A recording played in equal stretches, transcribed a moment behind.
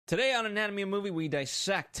Today on Anatomy of a Movie, we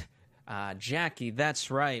dissect Jackie.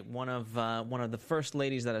 That's right, one of the first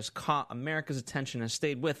ladies that has caught America's attention and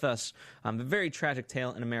stayed with us. A very tragic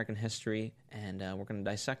tale in American history, and we're going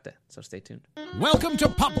to dissect it. So stay tuned. Welcome to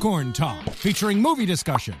Popcorn Talk, featuring movie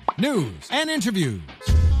discussion, news, and interviews.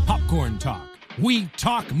 Popcorn Talk. We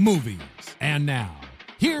talk movies. And now,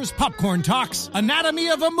 here's Popcorn Talk's Anatomy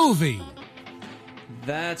of a Movie.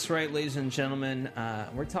 That's right, ladies and gentlemen.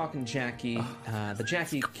 We're talking Jackie, the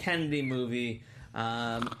Jackie Kennedy movie.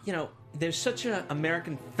 There's such an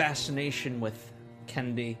American fascination with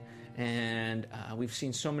Kennedy, and we've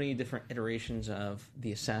seen so many different iterations of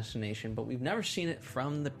the assassination, but we've never seen it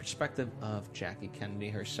from the perspective of Jackie Kennedy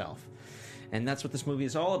herself. And that's what this movie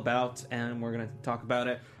is all about, and we're going to talk about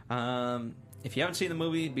it. If you haven't seen the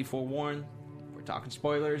movie, be forewarned. We're talking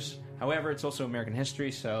spoilers. However, it's also American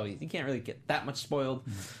history, so you can't really get that much spoiled.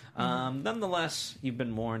 Nonetheless, you've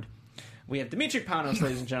been warned. We have Dimitri Panos,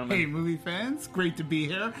 ladies and gentlemen. Hey, movie fans. Great to be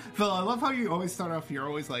here. Phil, I love how you always start off, you're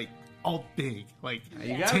always like, all big. Like,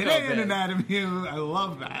 You gotta today go in big. Anatomy, I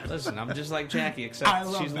love that. Listen, I'm just like Jackie, except I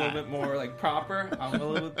love she's a that. little bit more like proper. I'm a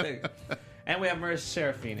little bit big. And we have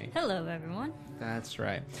Marissa Serafini. Hello, everyone. That's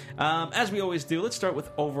right. As we always do, let's start with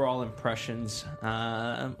overall impressions.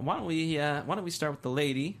 Why don't we start with the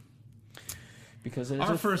lady? Because it is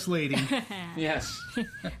Our first lady. yes.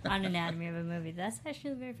 On Anatomy of a Movie. That's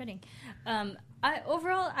actually very fitting. I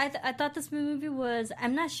thought this movie was...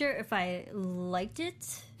 I'm not sure if I liked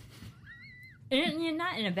it.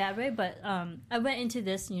 Not in a bad way, but I went into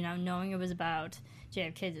this, knowing it was about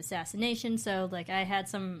JFK's assassination. So, I had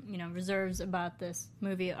some, reserves about this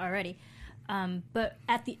movie already. But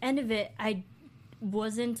at the end of it, I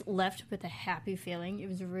wasn't left with a happy feeling. It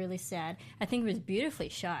was really sad. I think it was beautifully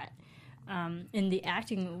shot. And the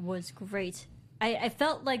acting was great. I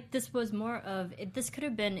felt like this was more of... This could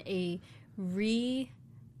have been a reiteration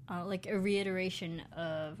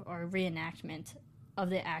of, or reenactment of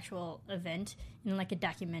the actual event in a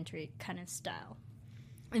documentary kind of style.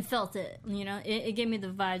 I felt it, it gave me the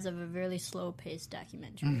vibes of a really slow-paced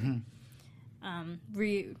documentary. Mm-hmm.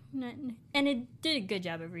 And it did a good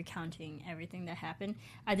job of recounting everything that happened.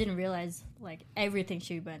 I didn't realize everything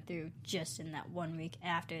she went through just in that 1 week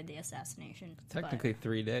after the assassination. Technically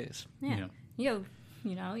 3 days. Yeah.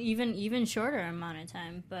 Even shorter amount of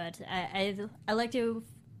time. But I liked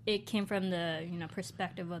it came from the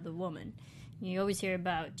perspective of the woman. You always hear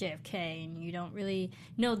about JFK, and you don't really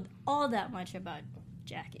know all that much about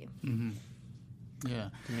Jackie. Mm-hmm. Yeah.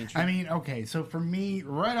 Dimitri? I mean, okay, so for me,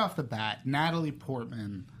 right off the bat, Natalie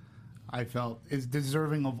Portman, I felt, is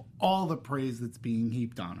deserving of all the praise that's being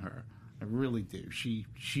heaped on her. I really do. She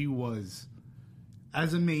was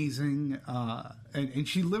as amazing, and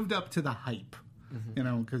she lived up to the hype.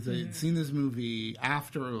 Because I had seen this movie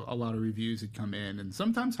after a lot of reviews had come in, and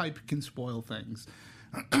sometimes hype can spoil things.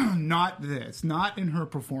 Not in her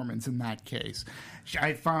performance in that case.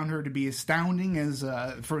 I found her to be astounding as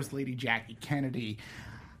First Lady Jackie Kennedy.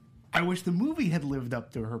 I wish the movie had lived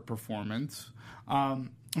up to her performance.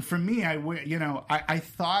 For me, I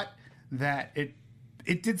thought that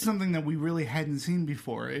it did something that we really hadn't seen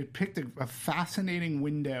before. It picked a fascinating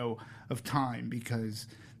window of time because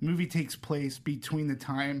the movie takes place between the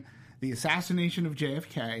time the assassination of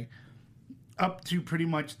JFK up to pretty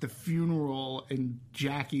much the funeral and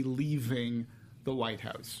Jackie leaving the White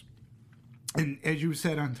House. And as you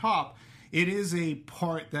said on top, it is a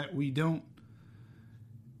part that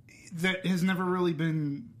that has never really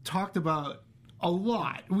been talked about a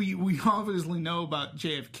lot. We obviously know about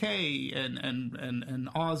JFK and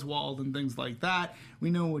Oswald and things like that.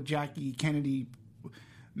 We know what Jackie Kennedy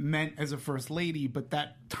meant as a first lady, but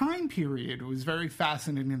that time period was very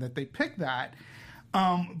fascinating that they picked that.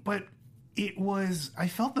 But I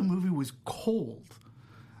felt the movie was cold.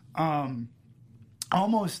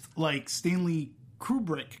 Almost like Stanley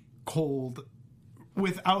Kubrick cold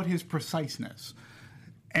without his preciseness.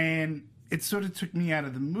 And it sort of took me out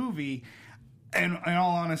of the movie. And in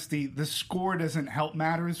all honesty, the score doesn't help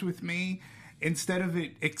matters with me. Instead of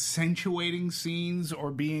it accentuating scenes or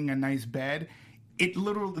being a nice bed, it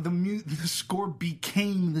literally, the score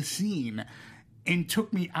became the scene and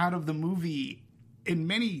took me out of the movie in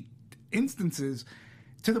many instances,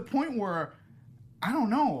 to the point where I don't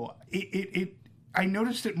know. I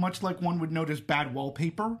noticed it much like one would notice bad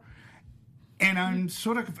wallpaper, and I'm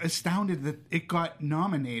sort of astounded that it got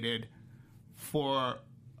nominated for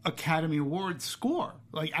Academy Award score.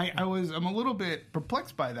 I'm a little bit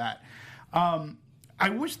perplexed by that. I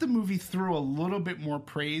wish the movie threw a little bit more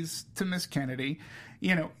praise to Miss Kennedy.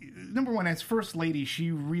 Number one, as First Lady,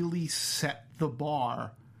 she really set the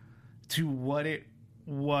bar to what it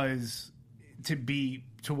was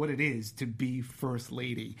to what it is to be First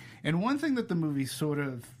Lady. And one thing that the movie sort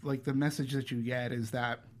of, like, the message that you get is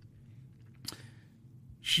that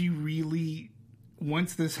she really,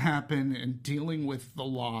 once this happened and dealing with the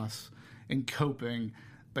loss and coping,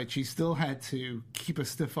 but she still had to keep a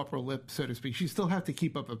stiff upper lip, so to speak. She still had to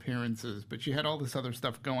keep up appearances, but she had all this other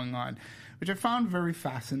stuff going on, which I found very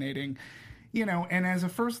fascinating. You know, and as a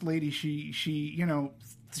First Lady, she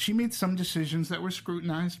made some decisions that were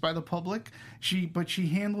scrutinized by the public. But she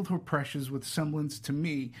handled her pressures with semblance to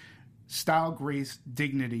me. Style, grace,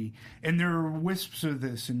 dignity. And there are wisps of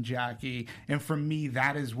this in Jackie. And for me,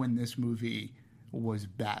 that is when this movie was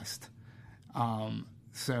best.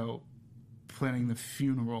 So planning the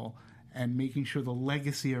funeral and making sure the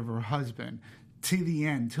legacy of her husband to the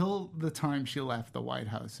end, till the time she left the White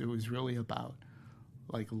House, it was really about,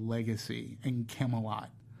 like, legacy and Camelot.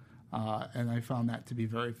 And I found that to be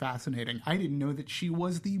very fascinating. I didn't know that she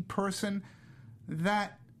was the person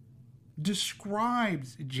that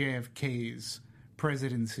described JFK's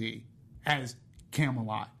presidency as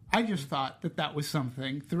Camelot. I just thought that that was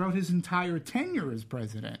something throughout his entire tenure as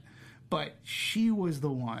president. But she was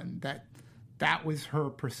the one that was her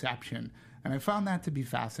perception. And I found that to be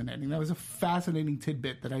fascinating. That was a fascinating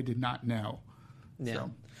tidbit that I did not know. Yeah.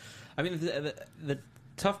 So. I mean, the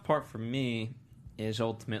tough part for me is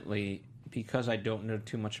ultimately, because I don't know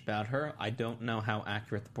too much about her, I don't know how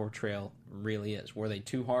accurate the portrayal really is. Were they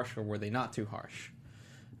too harsh or were they not too harsh?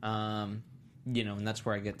 You know, and that's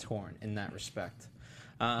where I get torn in that respect.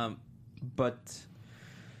 But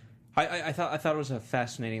I thought it was a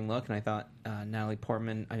fascinating look, and I thought Natalie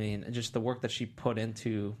Portman, I mean, just the work that she put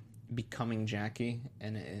into becoming Jackie,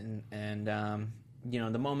 and you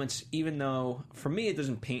know, the moments, even though for me it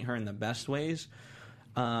doesn't paint her in the best ways,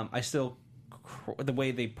 I still, the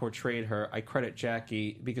way they portrayed her, I credit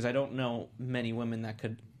Jackie, because I don't know many women that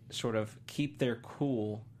could sort of keep their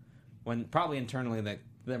cool when probably internally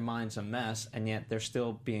their mind's a mess, and yet they're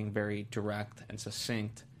still being very direct and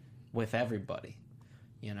succinct with everybody,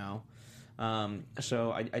 you know.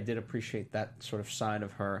 So I did appreciate that sort of side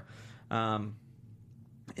of her,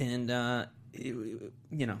 you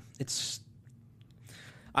know, it's.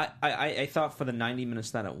 I thought for the 90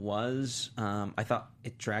 minutes that it was, I thought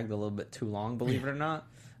it dragged a little bit too long, believe it or not.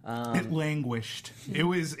 It languished. It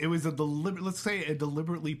was a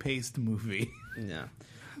deliberately paced movie. Yeah.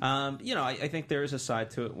 You know, I think there is a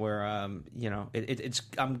side to it where, you know, it's.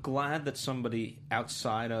 I'm glad that somebody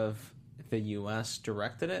outside of the U.S.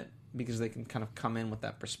 directed it, because they can kind of come in with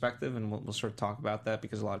that perspective, and we'll sort of talk about that,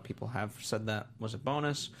 because a lot of people have said that was a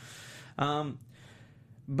bonus.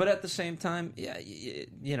 But at the same time, yeah,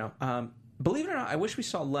 you know, believe it or not, I wish we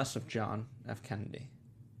saw less of John F. Kennedy.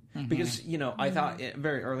 Mm-hmm. Because, you know, I thought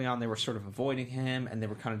very early on they were sort of avoiding him, and they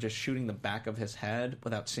were kind of just shooting the back of his head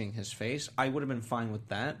without seeing his face. I would have been fine with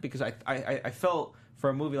that, because I felt for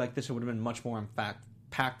a movie like this it would have been much more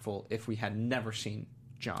impactful if we had never seen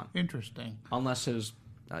John. Interesting. Unless his,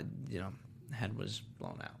 you know, head was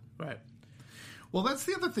blown out. Right. Well, that's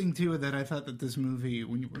the other thing, too, that I thought that this movie,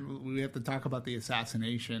 we have to talk about the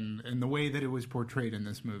assassination and the way that it was portrayed in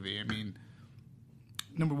this movie. I mean,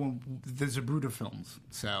 number one, there's Zapruder Films,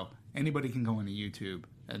 so anybody can go into YouTube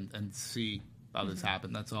and see how this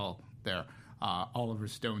happened. That's all there. Oliver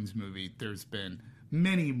Stone's movie. There's been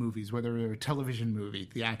many movies, whether they're a television movie,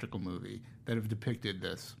 theatrical movie, that have depicted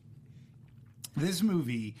this. This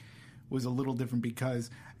movie was a little different because,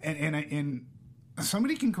 and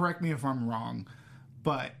somebody can correct me if I'm wrong,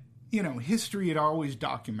 but, you know, history had always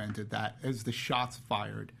documented that as the shots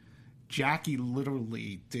fired, Jackie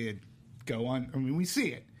literally did go on. I mean, we see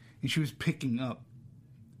it. And she was picking up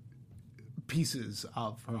pieces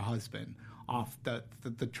of her husband off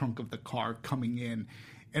the trunk of the car coming in.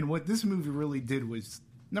 And what this movie really did was,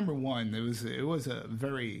 number one, it was a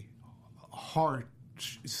very hard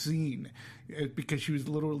scene, because she was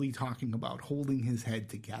literally talking about holding his head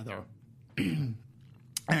together.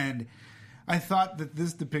 And I thought that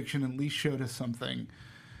this depiction at least showed us something.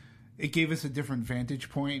 It gave us a different vantage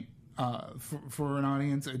point for an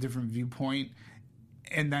audience, a different viewpoint.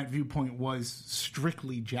 And that viewpoint was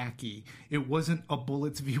strictly Jackie. It wasn't a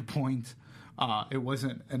Bullitt's viewpoint. It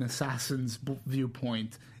wasn't an assassin's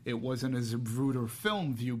viewpoint. It wasn't a Zapruder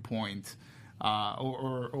film viewpoint,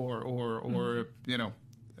 or you know,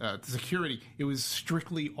 security. It was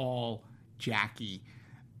strictly all Jackie.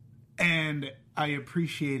 And I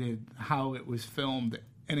appreciated how it was filmed,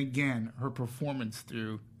 and again, her performance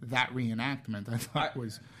through that reenactment, I thought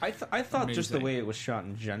was. I thought amazing. Just the way it was shot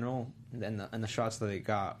in general, and the shots that they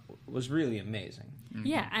got was really amazing. Mm-hmm.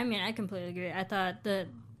 Yeah, I mean, I completely agree. I thought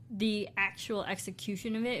the actual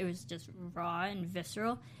execution of it was just raw and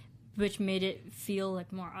visceral. which made it feel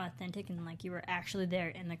like more authentic and like you were actually there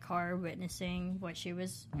in the car witnessing what she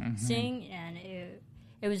was seeing, and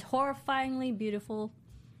it was horrifyingly beautiful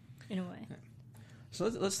in a way. So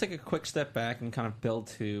let's take a quick step back and kind of build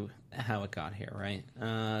to how it got here, right?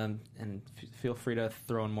 And feel free to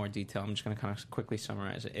throw in more detail. I'm just going to kind of quickly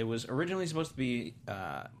summarize it. It was originally supposed to be,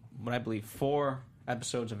 what I believe, 4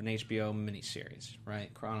 episodes of an HBO miniseries,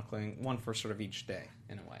 right? Chronicling one for sort of each day,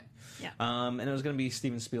 in a way. Yeah. And it was going to be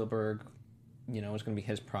Steven Spielberg. It was going to be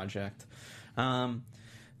his project. Then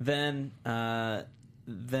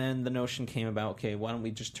the notion came about, okay, why don't we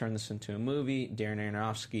just turn this into a movie? Darren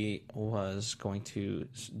Aronofsky was going to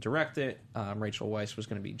direct it. Rachel Weisz was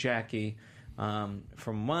going to be Jackie.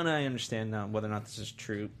 From what I understand now, whether or not this is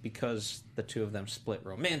true, because the two of them split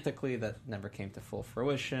romantically, that never came to full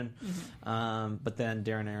fruition. But then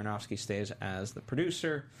Darren Aronofsky stays as the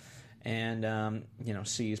producer and,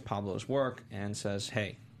 sees Pablo's work and says,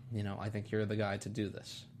 hey, I think you're the guy to do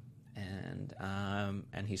this.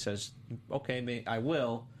 And he says, okay, I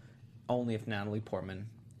will, only if Natalie Portman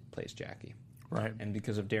plays Jackie. Right. And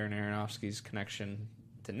because of Darren Aronofsky's connection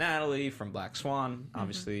to Natalie from Black Swan,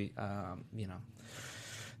 obviously,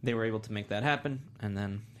 they were able to make that happen, and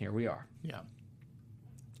then here we are. Yeah.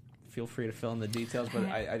 Feel free to fill in the details, but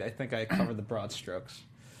I think I covered the broad strokes.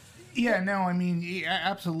 Yeah, no, I mean,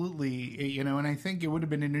 absolutely, and I think it would have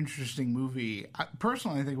been an interesting movie.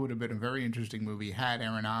 Personally, I think it would have been a very interesting movie had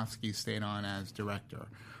Aronofsky stayed on as director.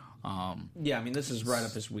 Yeah, I mean, this is right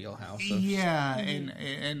up his wheelhouse. Yeah,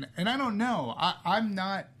 and I don't know. I'm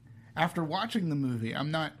not, after watching the movie,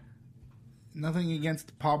 nothing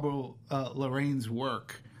against Pablo Larraín's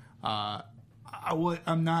work. I'm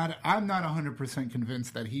not 100%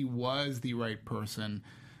 convinced that he was the right person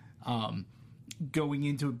going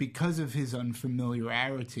into it because of his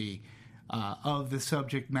unfamiliarity of the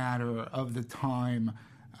subject matter of the time.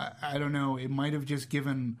 I don't know. It might have just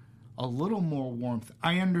given a little more warmth.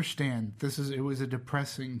 I understand it was a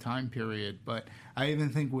depressing time period, but I even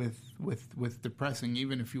think with depressing,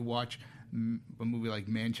 even if you watch a movie like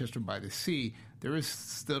Manchester by the Sea, there is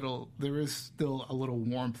still a little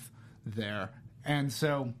warmth there, and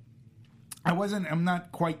so I'm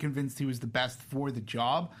not quite convinced he was the best for the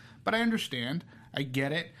job. But I understand. I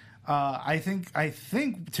get it. I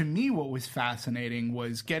think to me what was fascinating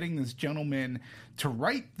was getting this gentleman to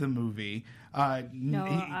write the movie.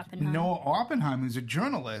 Noah Oppenheim, who's a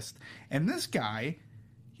journalist. And this guy,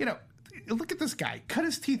 look at this guy. Cut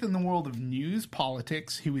his teeth in the world of news,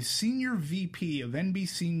 politics. He was senior VP of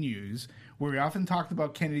NBC News, where he often talked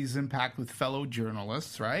about Kennedy's impact with fellow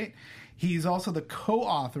journalists, right? He's also the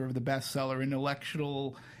co-author of the bestseller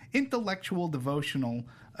intellectual devotional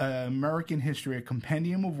American History, a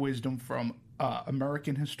compendium of wisdom from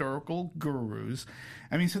American historical gurus.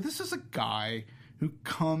 I mean, so this is a guy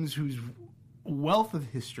whose wealth of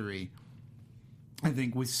history, I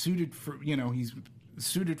think, was suited for, he's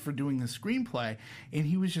suited for doing the screenplay, and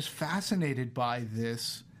he was just fascinated by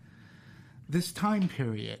this time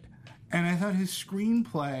period. And I thought the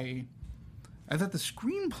screenplay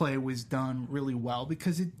was done really well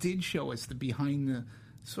because it did show us the behind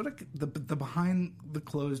the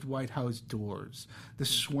closed White House doors, the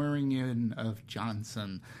swearing in of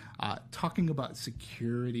Johnson, talking about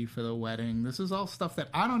security for the wedding. This is all stuff that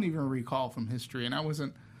I don't even recall from history, and I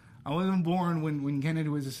wasn't born when Kennedy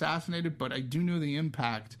was assassinated, but I do know the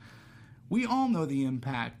impact. We all know the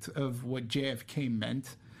impact of what JFK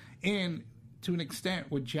meant, and to an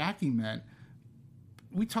extent what Jackie meant.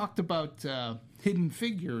 We talked about Hidden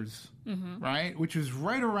Figures, right? Which was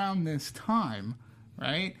right around this time.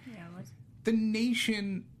 Right? Yeah, it was. The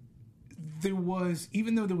nation,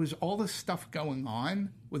 even though there was all this stuff going on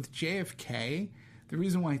with JFK, the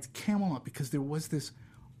reason why it's Camelot, because there was this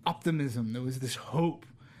optimism, there was this hope.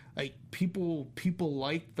 Like, people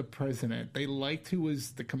liked the president. They liked who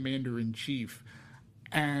was the commander-in-chief.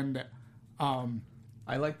 And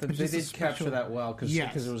I like that they did capture that well, because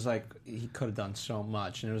it was like he could have done so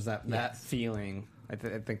much, and it was that feeling, I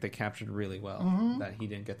think they captured really well, that he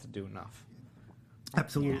didn't get to do enough.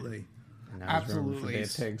 Absolutely. Yeah. Absolutely. Bay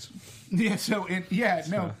of Pigs.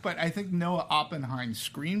 Yeah, but I think Noah Oppenheim's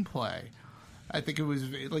screenplay, I think it was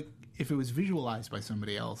like if it was visualized by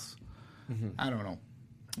somebody else. I don't know.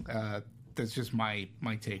 That's just my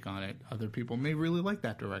take on it. Other people may really like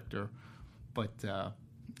that director, but I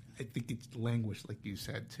think it's languished, like you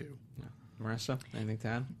said, too. Yeah. Marissa, anything to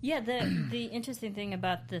add? Yeah, the interesting thing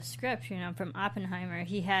about the script, from Oppenheimer,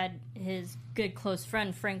 he had his good close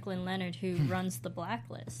friend Franklin Leonard, who runs the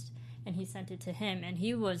Blacklist, and he sent it to him, and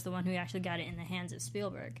he was the one who actually got it in the hands of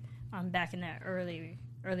Spielberg back in the early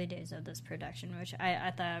days of this production, which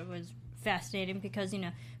I thought was fascinating because,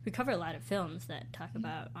 we cover a lot of films that talk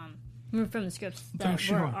about from the scripts Oh, that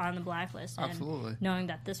sure. were on the blacklist. Absolutely. And knowing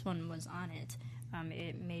that this one was on it,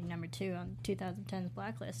 it made number 2 on 2010's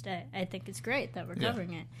blacklist. I think it's great that we're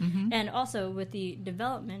covering it. And also with the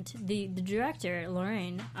development, the director,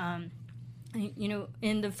 Lorraine,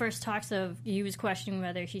 in the first talks of, he was questioning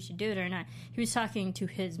whether he should do it or not. He was talking to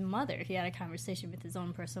his mother. He had a conversation with his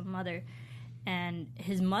own personal mother, and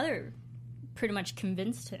his mother pretty much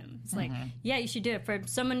convinced him. It's like, yeah, you should do it. For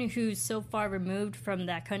someone who's so far removed from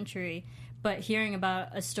that country, but hearing about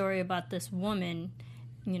a story about this woman,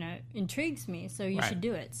 intrigues me, so you should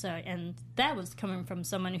do it. So, and that was coming from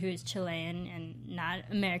someone who is Chilean and not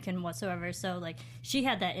American whatsoever. So, like, she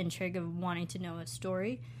had that intrigue of wanting to know a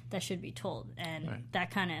story that should be told, and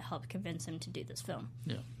that kind of helped convince him to do this film.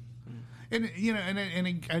 Yeah. And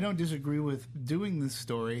and I don't disagree with doing this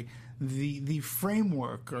story. The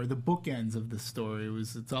framework or the bookends of the story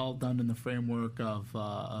it's all done in the framework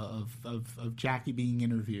of Jackie being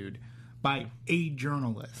interviewed by a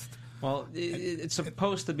journalist. Well, it's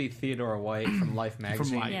supposed to be Theodore White from Life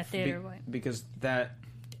magazine. Life. Yeah, Theodore White. Because that,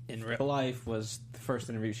 in real life, was the first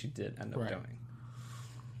interview she did end up doing.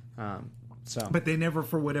 But they never,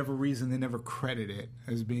 for whatever reason, they never credit it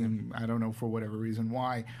as being, I don't know for whatever reason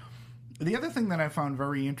why. The other thing that I found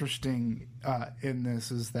very interesting in this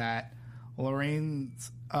is that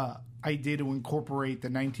Lorraine's idea to incorporate the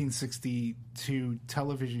 1962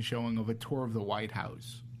 television showing of a tour of the White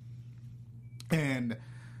House. And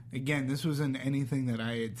again, this wasn't anything that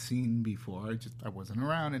I had seen before. I wasn't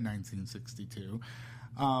around in 1962.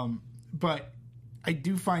 But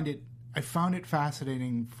I found it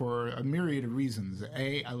fascinating for a myriad of reasons.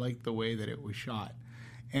 A, I liked the way that it was shot.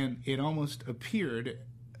 And it almost appeared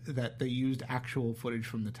that they used actual footage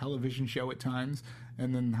from the television show at times,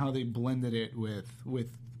 and then how they blended it with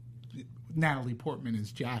Natalie Portman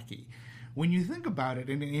as Jackie. When you think about it,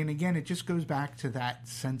 and again, it just goes back to that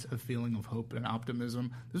sense of feeling of hope and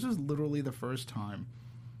optimism. This was literally the first time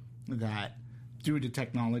that, due to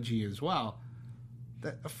technology as well,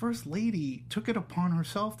 that a first lady took it upon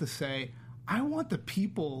herself to say, I want the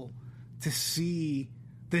people to see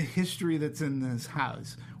the history that's in this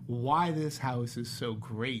house, why this house is so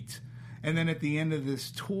great. And then at the end of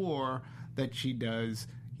this tour that she does,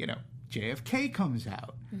 JFK comes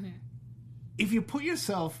out. Mm-hmm. If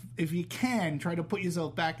you can, try to put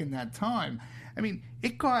yourself back in that time. I mean,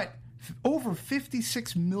 it got over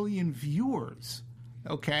 56 million viewers.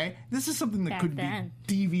 Okay? This is something that could be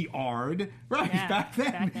DVR'd. Right, yeah, back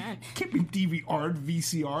then. It can't be DVR'd,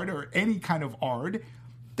 VCR'd, or any kind of R'd.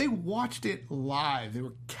 They watched it live. They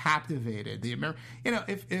were captivated.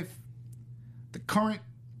 If the current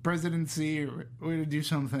presidency were to do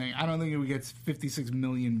something, I don't think it would get 56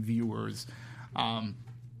 million viewers.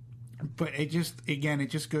 But it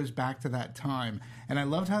just goes back to that time. And I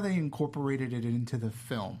loved how they incorporated it into the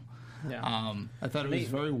film. Yeah. I thought it was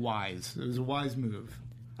very wise. It was a wise move.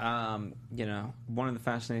 One of the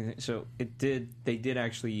fascinating things, so they did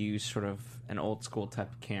actually use sort of an old school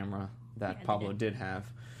type of camera that Pablo did have.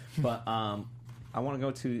 But I want to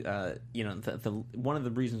go to, the one of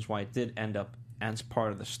the reasons why it did end up as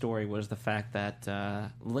part of the story was the fact that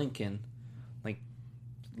Lincoln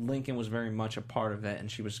was very much a part of it, and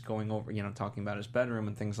she was going over, talking about his bedroom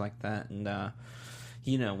and things like that. And,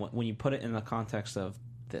 when you put it in the context of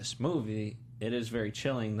this movie, it is very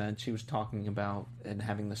chilling that she was talking about and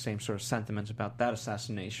having the same sort of sentiments about that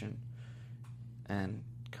assassination. And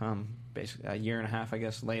come basically a year and a half, I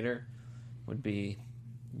guess, later would be,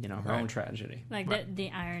 her own tragedy.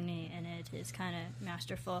 The irony in it is kind of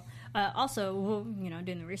masterful. Also,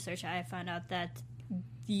 doing the research, I found out that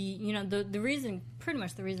the reason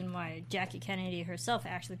why Jackie Kennedy herself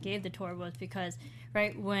actually gave the tour was because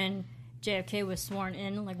when JFK was sworn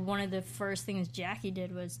in, one of the first things Jackie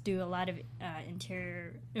did was do a lot of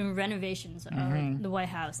interior renovations of the White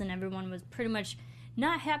House, and everyone was pretty much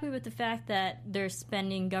not happy with the fact that they're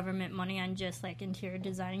spending government money on just interior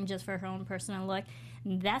designing just for her own personal look.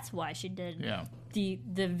 And that's why she did the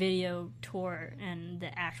video tour and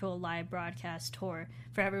the actual live broadcast tour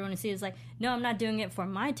for everyone to see. It's no, I'm not doing it for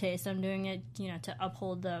my taste. I'm doing it, to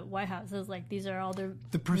uphold the White House. It's these are all the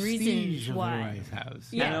prestige reasons of why. the White House.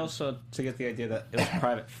 Yeah. And also to get the idea that it was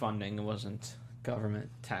private funding, it wasn't government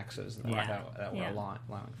taxes that were allowing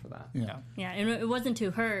for that. Yeah, and it wasn't to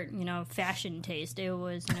her, fashion taste. It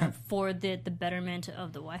was, for the betterment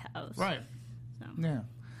of the White House. Right. So. Yeah.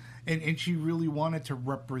 And she really wanted to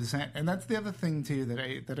represent, and that's the other thing too that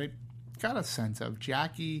I got a sense of.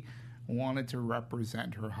 Jackie wanted to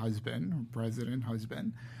represent her husband, her president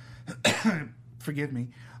husband, forgive me,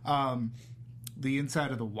 the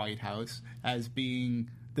inside of the White House as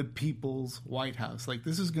being the people's White House. Like,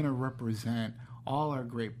 this is going to represent all our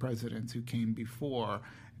great presidents who came before.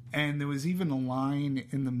 And there was even a line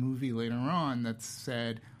in the movie later on that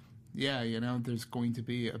said, yeah, there's going to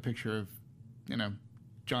be a picture of,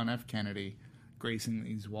 John F. Kennedy gracing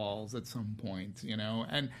these walls at some point,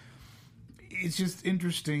 And it's just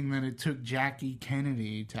interesting that it took Jackie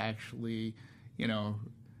Kennedy to actually,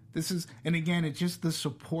 and again, it's just the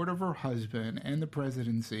support of her husband and the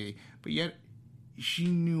presidency, but yet she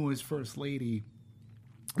knew as First Lady,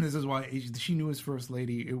 and this is why she knew as First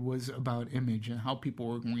Lady, it was about image and how people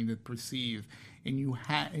were going to perceive,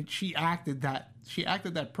 and she acted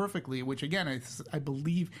that perfectly, which again, I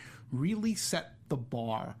believe really set the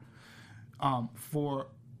bar for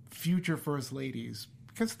future First Ladies,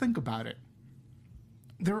 because think about it.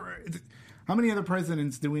 How many other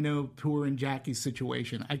presidents do we know who were in Jackie's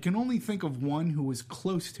situation? I can only think of one who was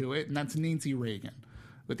close to it, and that's Nancy Reagan,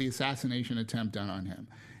 with the assassination attempt done on him.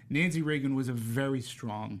 Nancy Reagan was a very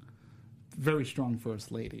strong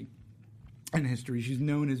First Lady in history. She's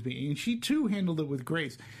known as being, and she too handled it with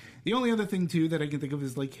grace. The only other thing too that I can think of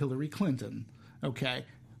is like Hillary Clinton. Okay,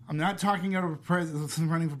 I'm not talking about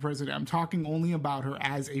running for president. I'm talking only about her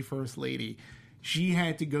as a First Lady. She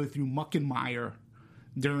had to go through muck and mire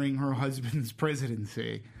during her husband's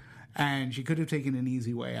presidency, and she could have taken an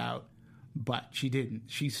easy way out, but she didn't.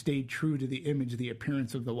 She stayed true to the image, the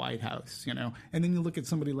appearance of the White House, And then you look at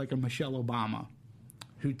somebody like a Michelle Obama,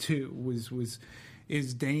 who too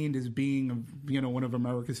is deigned as being, one of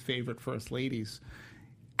America's favorite First Ladies.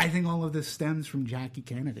 I think all of this stems from Jackie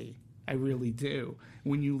Kennedy. I really do.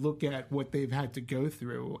 When you look at what they've had to go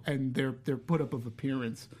through and their put up of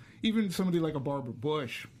appearance, even somebody like a Barbara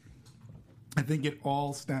Bush, I think it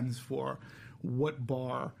all stems for what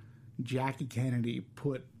bar Jackie Kennedy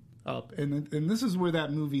put up. And this is where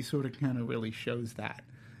that movie sort of kind of really shows that.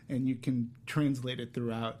 And you can translate it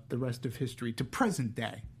throughout the rest of history to present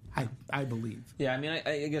day, I believe. Yeah, I mean,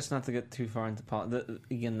 I guess not to get too far into politics.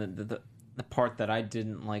 Again, the part that I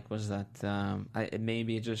didn't like was that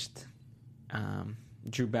maybe it just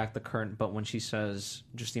drew back the curtain. But when she says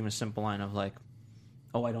just even a simple line of like,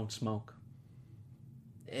 "Oh, I don't smoke,"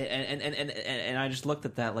 and I just looked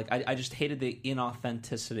at that like I just hated the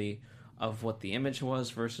inauthenticity of what the image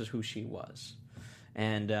was versus who she was.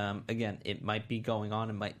 And again, it might be going on.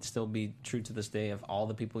 It might still be true to this day of all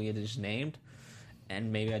the people you just named.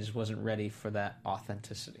 And maybe I just wasn't ready for that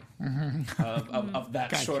authenticity of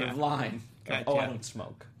that Gotcha. sort of line. Gotcha. Oh, I don't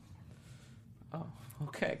smoke. Oh,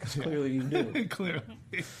 okay, because clearly you do. Clearly.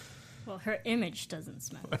 Well, her image doesn't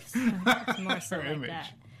smoke. So it's more so Her like image.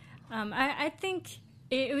 that. I think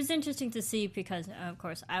it was interesting to see because, of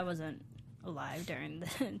course, I wasn't alive during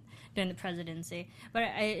the presidency. But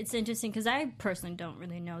it's interesting because I personally don't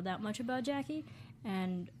really know that much about Jackie.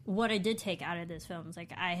 And what I did take out of this film is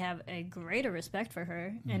like I have a greater respect for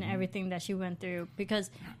her and everything that she went through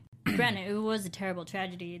because, granted, it was a terrible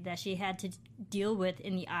tragedy that she had to deal with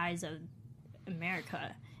in the eyes of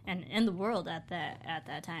America and the world at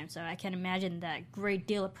that time. So I can imagine that great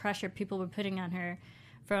deal of pressure people were putting on her,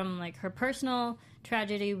 from like her personal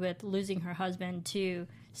tragedy with losing her husband to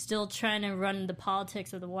still trying to run the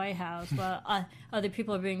politics of the White House while other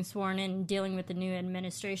people are being sworn in and dealing with the new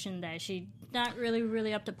administration that she's not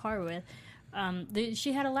really up to par with.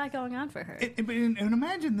 She had a lot going on for her. And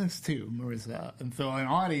imagine this too, Marissa and Phil, an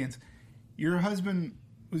audience. Your husband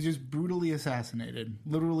was just brutally assassinated,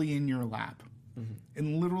 literally in your lap. Mm-hmm.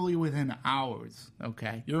 And literally within hours,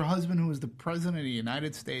 okay? Your husband, who was the president of the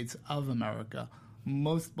United States of America,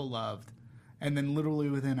 most beloved, and then literally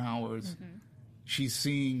within hours, she's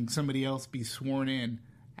seeing somebody else be sworn in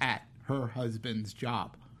at her husband's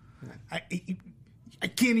job. I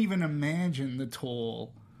can't even imagine the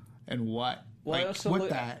toll and what. Well, like, I also what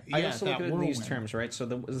look, that. I Yeah, also that look at it in these whirlwind. terms, right? So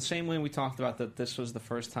the same way we talked about that this was the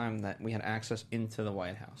first time that we had access into the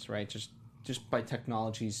White House, right? Just by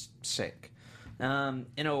technology's sake.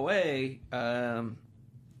 In a way,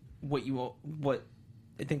 what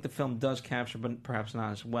I think the film does capture, but perhaps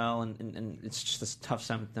not as well, and it's just this tough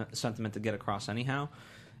sentiment to get across anyhow,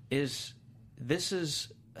 is this is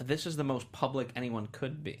the most public anyone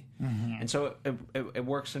could be. Mm-hmm. And so it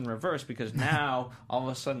works in reverse because now, all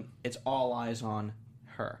of a sudden, it's all eyes on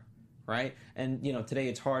her, right? And, today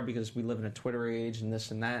it's hard because we live in a Twitter age and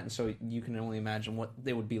this and that, and so you can only imagine what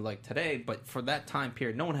they would be like today. But for that time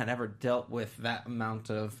period, no one had ever dealt with that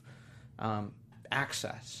amount of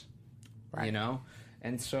access, right.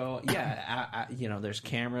 And so, yeah, there's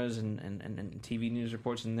cameras and TV news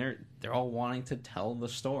reports, and they're all wanting to tell the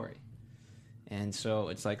story. And so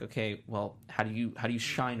it's like, okay, well, how do you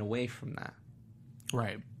shine away from that?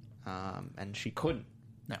 Right. And she couldn't.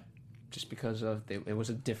 No. just because of it was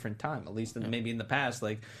a different time, at least maybe in the past.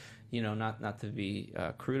 Like, not to be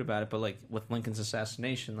crude about it, but like with Lincoln's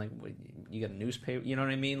assassination, like you got a newspaper, you know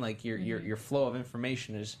what I mean? Like your flow of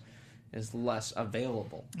information is less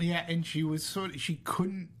available. Yeah, and she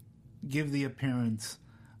couldn't give the appearance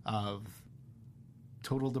of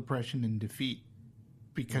total depression and defeat,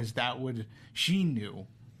 because she knew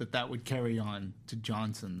that would carry on to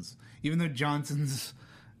Johnson's, even though Johnson's,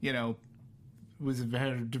 had a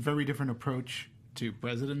very different approach to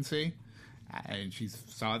presidency, and she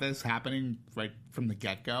saw this happening right from the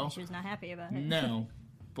get-go. She was not happy about it. No,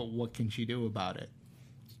 but what can she do about it?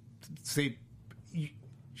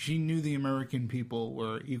 She knew the American people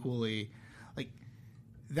were equally,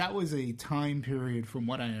 that was a time period, from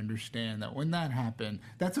what I understand, that when that happened,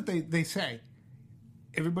 that's what they say.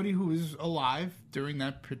 Everybody who was alive during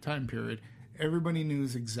that time period, everybody knew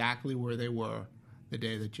exactly where they were the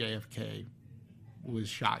day that JFK was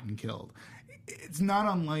shot and killed. It's not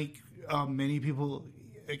unlike many people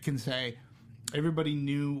can say everybody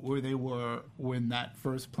knew where they were when that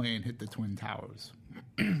first plane hit the Twin Towers.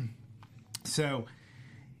 So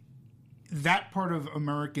that part of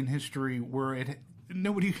American history where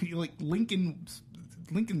Lincoln's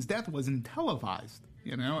death wasn't televised.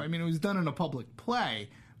 It was done in a public play,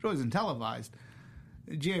 but it wasn't televised.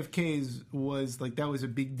 JFK's was that was a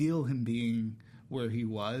big deal, him being where he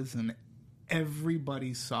was, and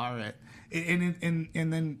everybody saw it. And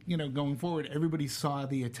then going forward, everybody saw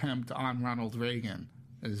the attempt on Ronald Reagan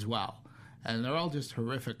as well, and they're all just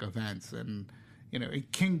horrific events. And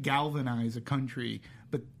it can galvanize a country,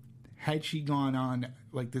 but had she gone on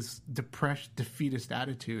this depressed, defeatist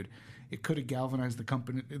attitude, it could have galvanized the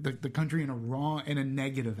country in a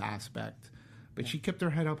negative aspect. But she kept her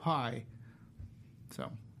head up high.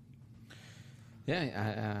 So,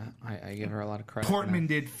 yeah, I give her a lot of credit. Portman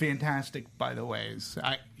did fantastic, by the way.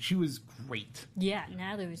 She was great. Yeah,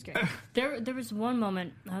 Natalie was great. There was one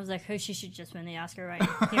moment I was like, "Oh, she should just win the Oscar right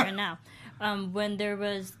here and now." When there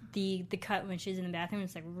was the cut when she's in the bathroom,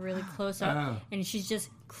 it's really close up, and she's just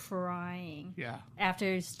crying. Yeah.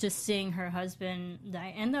 After just seeing her husband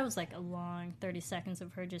die, and that was a long 30 seconds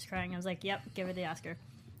of her just crying. I was like, "Yep, give her the Oscar,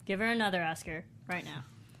 give her another Oscar right now."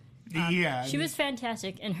 Yeah, she was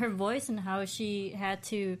fantastic, and her voice and how she had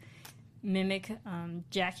to mimic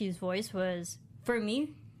Jackie's voice was, for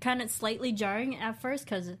me, kind of slightly jarring at first,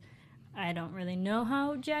 because I don't really know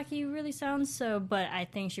how Jackie really sounds. But I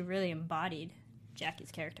think she really embodied Jackie's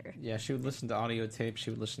character. Yeah, she would listen to audio tapes. She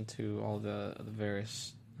would listen to all the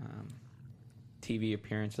various TV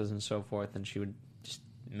appearances and so forth, and she would just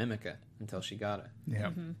mimic it until she got it.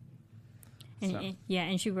 Yeah. Mm-hmm.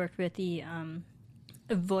 And she worked with the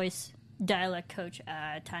voice dialect coach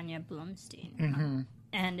Tanya Blumstein,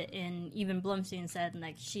 and even Blumstein said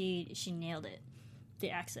she nailed it, the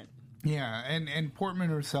accent. Yeah, and Portman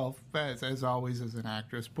herself, as always as an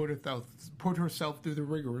actress, put herself through the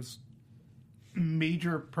rigorous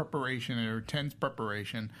major preparation, or intense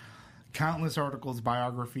preparation, countless articles,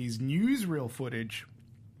 biographies, newsreel footage,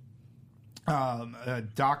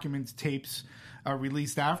 documents, tapes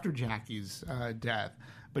released after Jackie's death.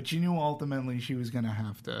 But she knew ultimately she was going to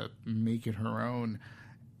have to make it her own.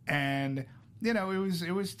 And,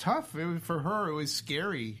 it was tough. For her, it was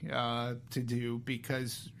scary to do,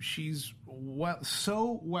 because she's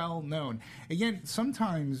so well known. Again,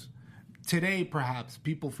 sometimes today, perhaps,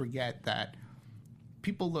 people forget that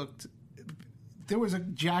there was a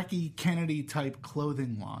Jackie Kennedy type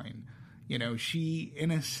clothing line. She,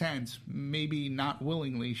 in a sense, maybe not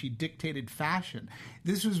willingly, she dictated fashion.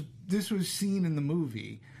 This was seen in the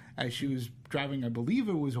movie as she was driving, I believe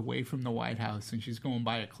it was away from the White House, and she's going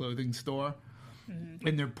by a clothing store,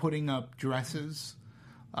 and they're putting up dresses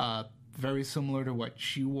very similar to what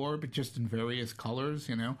she wore, but just in various colors,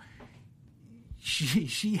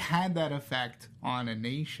 She had that effect on a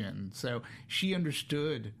nation, so she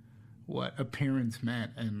understood what appearance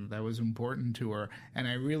meant, and that was important to her. And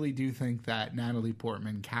I really do think that Natalie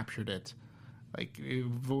Portman captured it,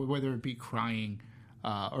 whether it be crying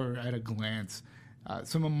or at a glance.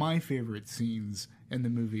 Some of my favorite scenes in the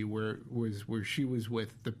movie was where she was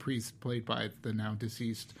with the priest played by the now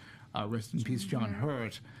deceased, rest in peace, John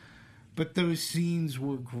Hurt. But those scenes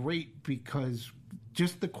were great because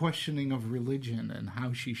just the questioning of religion and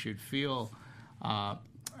how she should feel. I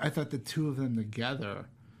thought the two of them together,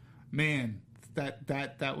 man,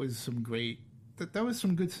 that was some great. That was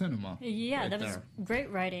some good cinema. Yeah, that was great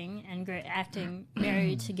writing and great acting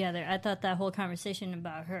married together. I thought that whole conversation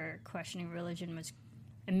about her questioning religion was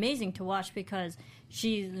amazing to watch, because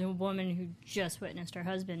she's a woman who just witnessed her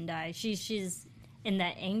husband die. She's in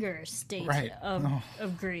that anger state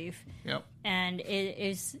of grief. Yep. and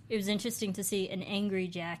it was interesting to see an angry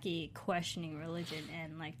Jackie questioning religion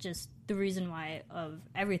and like just the reason why of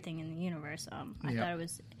everything in the universe. I thought it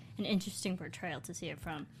was an interesting portrayal to see it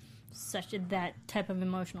from that type of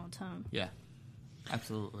emotional tone. Yeah,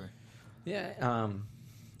 absolutely. Yeah,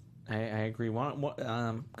 I agree. One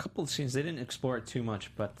couple of scenes they didn't explore it too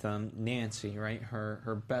much, but Nancy, right,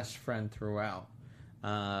 her best friend throughout.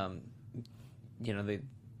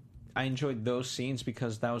 I enjoyed those scenes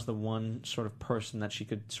because that was the one sort of person that she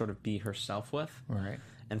could sort of be herself with. Right.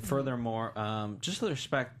 And furthermore, just with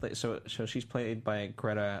respect, so she's played by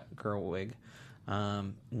Greta Gerwig.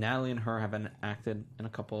 Natalie and her have been acted in a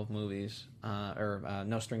couple of movies, or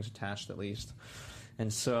No Strings Attached at least.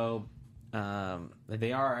 And so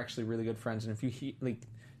they are actually really good friends. And if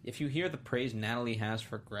you hear the praise Natalie has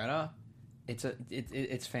for Greta,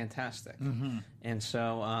 it's fantastic. Mm-hmm. And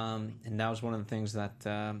so and that was one of the things that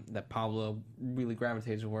Pablo really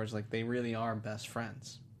gravitated towards. Like they really are best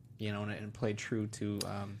friends, and played true to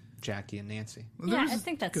Jackie and Nancy. Yeah, I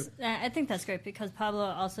think that's great because Pablo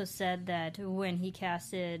also said that when he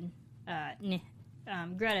casted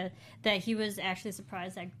Greta, that he was actually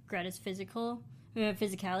surprised at Greta's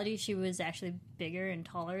physicality. She was actually bigger and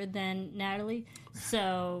taller than Natalie.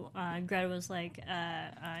 So Greta was like,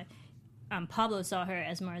 Pablo saw her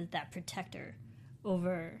as more that protector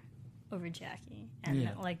over Jackie,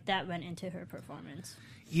 and like that went into her performance.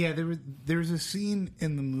 Yeah, there's a scene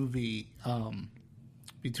in the movie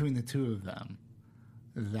between the two of them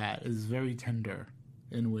that is very tender,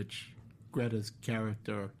 in which Greta's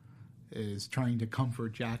character is trying to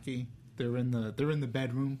comfort Jackie. They're in the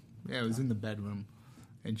bedroom. Yeah, it was in the bedroom,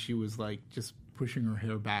 and she was like just pushing her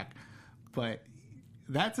hair back. But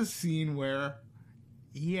that's a scene where,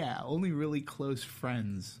 only really close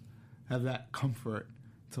friends have that comfort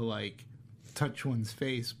to like touch one's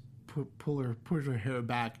face, push her hair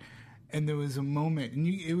back. And there was a moment, and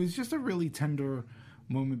it was just a really tender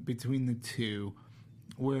moment between the two,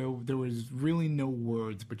 where there was really no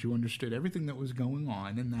words, but you understood everything that was going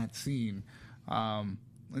on in that scene.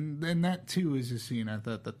 And that too is a scene I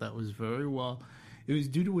thought that was very well. It was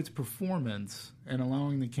due to its performance and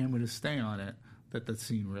allowing the camera to stay on it that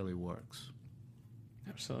scene really works.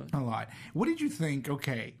 Absolutely. A lot. What did you think?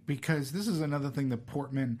 Okay, because this is another thing that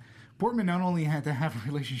Portman not only had to have a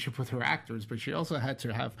relationship with her actors, but she also had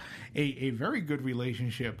to have a very good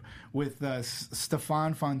relationship with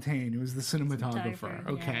Stéphane Fontaine, who was the cinematographer.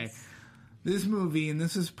 Okay. Yes. This movie, and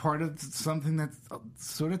this is part of something that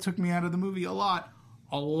sort of took me out of the movie a lot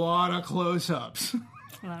of close-ups.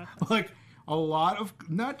 Like, a lot of,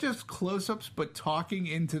 not just close-ups, but talking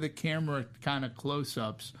into the camera kind of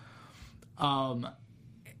close-ups.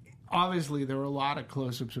 Obviously, there were a lot of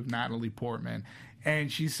close-ups of Natalie Portman,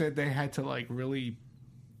 and she said they had to, like, really,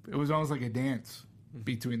 it was almost like a dance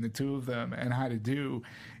between the two of them and how to do,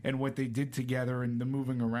 and what they did together and the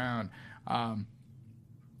moving around.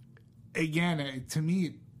 Again, to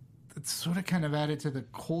me, it sort of kind of added to the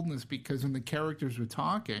coldness, because when the characters were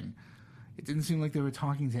talking, it didn't seem like they were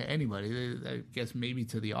talking to anybody. I guess maybe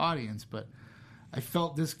to the audience, but I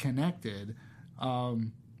felt disconnected.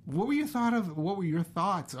 What were your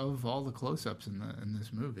thoughts of all the close-ups in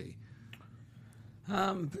this movie?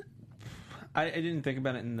 I didn't think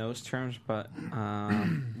about it in those terms, but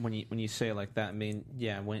when you say it like that, I mean,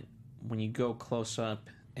 yeah, when you go close up,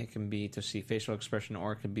 it can be to see facial expression,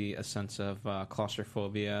 or it could be a sense of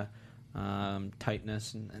claustrophobia,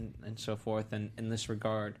 tightness, and so forth. And in this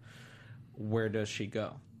regard, where does she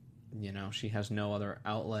go? She has no other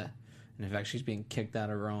outlet, and in fact, she's being kicked out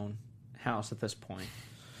of her own house at this point.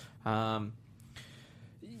 And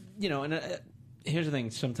here's the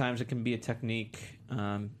thing: sometimes it can be a technique.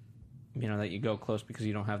 That you go close because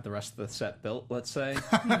you don't have the rest of the set built, let's say.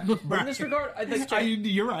 But in this regard, I think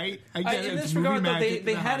you're right. I get in it. this regard, though,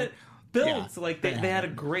 they had it built. Yeah, like they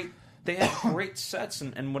had great sets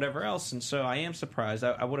and whatever else. And so I am surprised.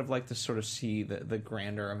 I would have liked to sort of see the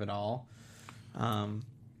grandeur of it all. I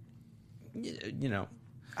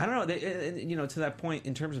don't know. To that point,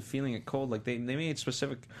 in terms of feeling it cold, like they made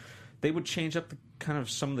specific. They would change up the kind of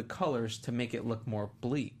some of the colors to make it look more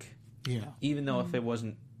bleak. Yeah. Even though if it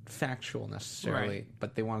wasn't factual necessarily, right,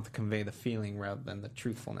 but they wanted to convey the feeling rather than the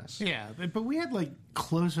truthfulness. Yeah, but we had like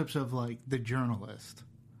close-ups of like the journalist,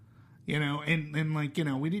 and like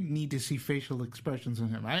we didn't need to see facial expressions on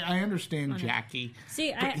him. I understand Jackie,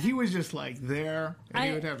 but he was just like there, and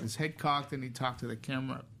he would have his head cocked and he'd talk to the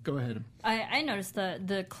camera. Go ahead. I noticed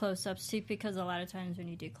the close-ups too, because a lot of times when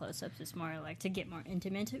you do close-ups, it's more like to get more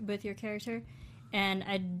intimate with your character, and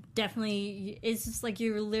it's just like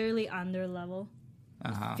you're literally on their level.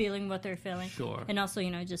 Feeling what they're feeling. Sure. And also,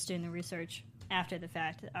 just doing the research after the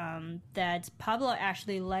fact that Pablo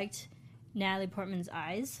actually liked Natalie Portman's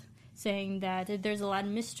eyes, saying that there's a lot of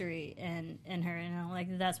mystery in her, and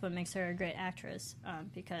like that's what makes her a great actress,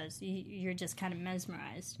 because you're just kind of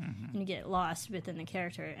mesmerized and you get lost within the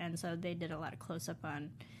character. And so they did a lot of close up on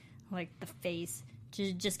like the face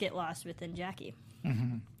to just get lost within Jackie.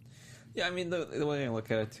 Yeah, I mean the way I look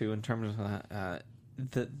at it too, in terms of that,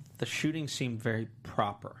 the shooting seemed very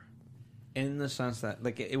proper, in the sense that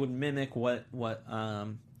like it would mimic what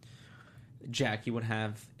Jackie would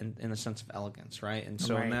have in a sense of elegance, right? And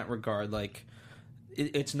so in that regard, like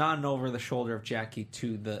it's not an over the shoulder of Jackie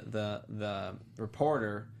to the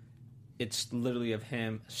reporter. It's literally of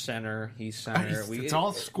him center. He's center. It's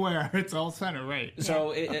all square. It's all center, right?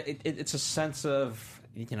 So it's a sense of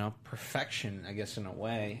perfection, I guess, in a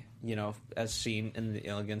way, as seen in the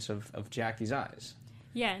elegance of Jackie's eyes.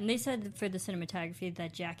 Yeah, and they said for the cinematography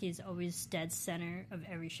that Jackie's always dead center of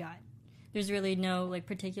every shot. There's really no like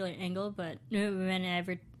particular angle, but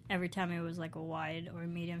every time it was like a wide or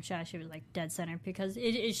medium shot, she was like dead center, because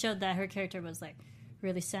it showed that her character was like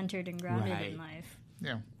really centered and grounded in life.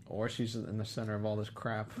 Yeah. Or she's in the center of all this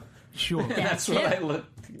crap. Sure. That's what I look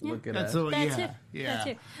at. That's That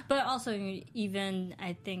too. But also, even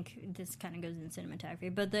I think this kind of goes in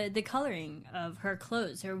cinematography, but the coloring of her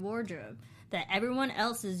clothes, her wardrobe, that everyone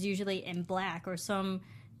else is usually in black or some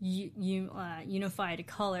unified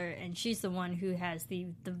color, and she's the one who has the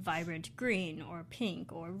vibrant green or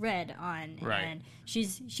pink or red on, and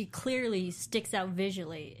she clearly sticks out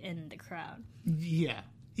visually in the crowd. Yeah,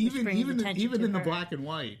 even in the black and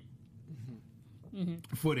white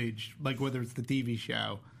footage, like whether it's the TV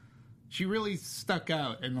show, she really stuck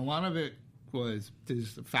out, and a lot of it was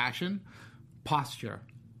just fashion, posture,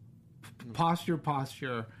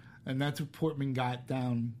 and that's what Portman got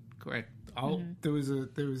down correct. There was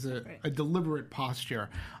a deliberate posture.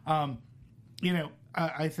 I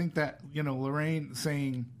think that Lorraine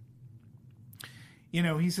saying,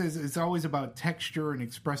 he says it's always about texture and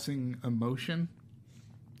expressing emotion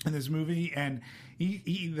in this movie, and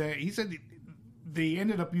he said they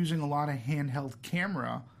ended up using a lot of handheld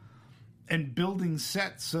camera and building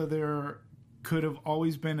sets, so there could have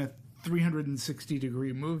always been a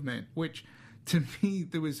 360-degree movement, which to me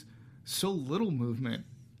there was so little movement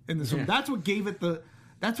in this one. That's what gave it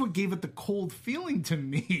the cold feeling to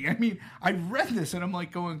me. I mean, I read this and I'm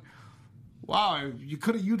like going, wow, you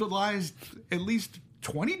could have utilized at least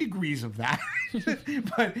 20 degrees of that.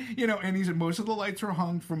 But, and he said most of the lights were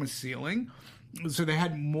hung from a ceiling, so they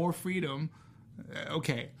had more freedom.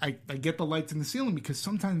 Okay, I get the lights in the ceiling, because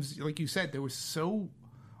sometimes, like you said, they were so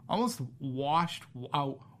almost washed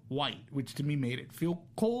out white, which to me made it feel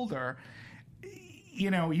colder.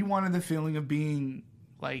 You wanted the feeling of being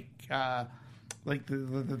like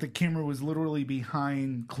the camera was literally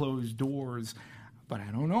behind closed doors. But I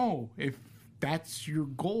don't know if that's your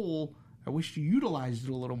goal. I wish you utilized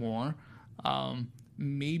it a little more.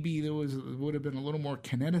 Maybe would have been a little more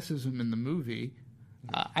kineticism in the movie.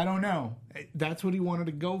 I don't know. That's what he wanted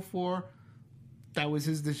to go for. That was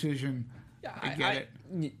his decision. Yeah, I get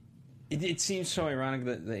it. It seems so ironic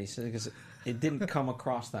that they said, because it didn't come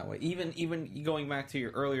across that way. Even going back to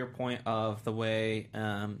your earlier point of the way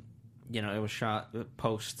it was shot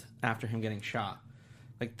post after him getting shot.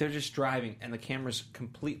 Like, they're just driving and the camera's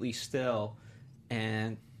completely still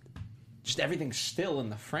and just everything's still in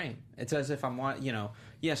the frame. It's as if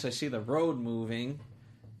yes, I see the road moving,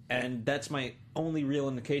 and that's my only real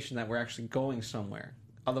indication that we're actually going somewhere.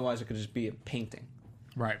 Otherwise, it could just be a painting.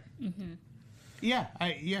 Right. Mm-hmm. Yeah.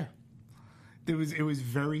 It was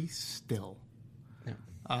very still.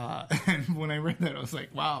 Yeah. And when I read that, I was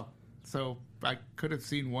like, wow. So I could have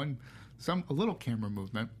seen a little camera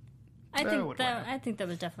movement. I think that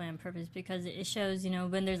was definitely on purpose, because it shows,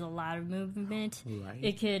 when there's a lot of movement, right.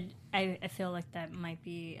 It could. I feel like that might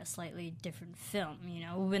be a slightly different film.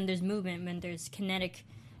 When there's movement, when there's kinetic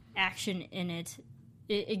action in it,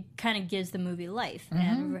 it kind of gives the movie life,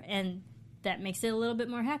 and that makes it a little bit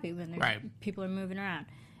more happy when people are moving around.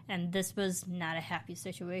 And this was not a happy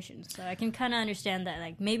situation, so I can kind of understand that.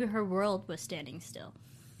 Like, maybe her world was standing still.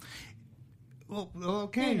 Well,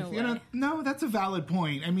 okay. No, that's a valid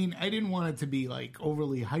point. I mean, I didn't want it to be like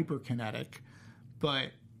overly hyperkinetic,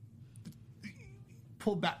 but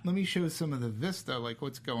pull back. Let me show some of the vista, like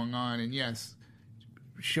what's going on. And yes,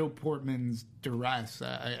 show Portman's duress.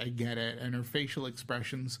 I get it, and her facial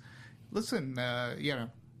expressions. Listen,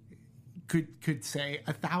 could say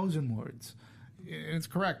 1,000 words. And it's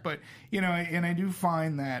correct, but and I do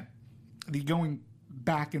find that the going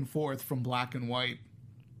back and forth from black and white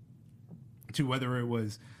to whether it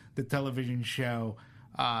was the television show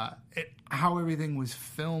how everything was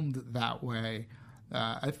filmed that way.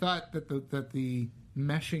 I thought that the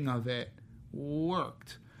meshing of it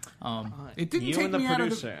worked. It didn't You take and the me out of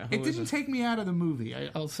producer, the. who It was didn't it? take me out of the movie.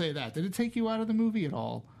 I'll say that. Did it take you out of the movie at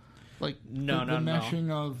all? Like No, the no. meshing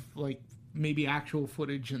of like maybe actual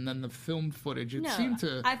footage and then the film footage. It No, seemed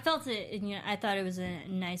to. I felt it. You know, I thought it was a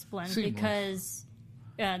nice blend Seamless. because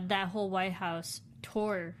that whole White House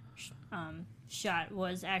tour shot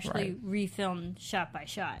was actually refilmed shot by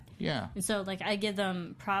shot. Yeah. And so, like, I give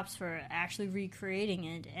them props for actually recreating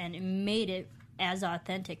it, and it made it as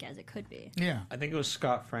authentic as it could be. Yeah. I think it was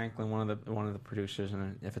Scott Franklin, one of the producers,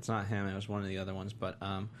 and if it's not him, it was one of the other ones. But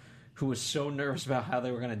who was so nervous about how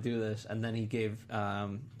they were going to do this, and then he gave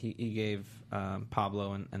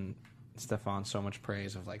Pablo and Stefan so much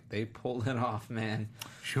praise of like they pulled it off, man.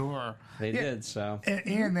 Sure. They Yeah. did so.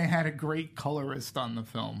 And they had a great colorist on the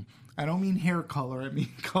film. I don't mean hair color. I mean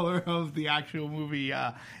color of the actual movie.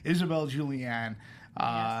 Isabelle Julian,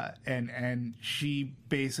 and she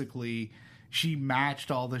basically she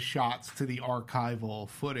matched all the shots to the archival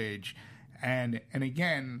footage, and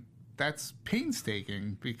again that's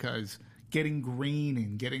painstaking because getting grain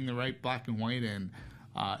and getting the right black and white in.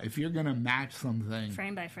 If you're gonna match something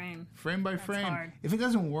Frame by frame. frame by frame, hard. if it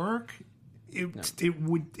doesn't work,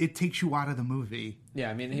 it takes you out of the movie. Yeah,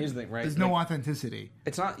 I mean, here's the thing, right? There's no Like, authenticity.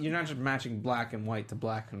 it's not you're not just matching black and white to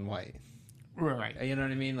black and white. Right. You know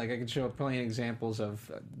what I mean? Like I could show plenty of examples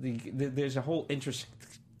of there's a whole interest.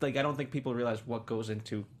 Like I don't think people realize what goes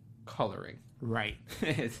into coloring. Right.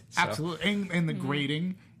 So- Absolutely. And the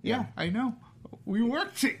grading. Yeah, I know. We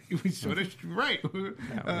worked it. We sort of, right.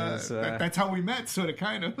 That's how we met, sort of,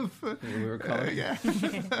 kind of. we were coloring. Yeah.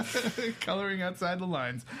 Coloring outside the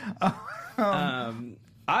lines.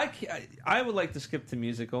 I would like to skip to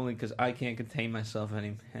music only because I can't contain myself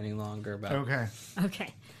any longer about Okay.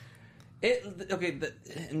 Okay. it. Okay,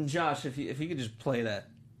 and Josh, if you could just play that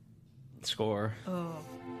score, Oh,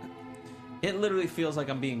 it literally feels like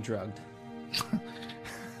I'm being drugged.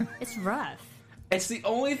 it's rough. It's the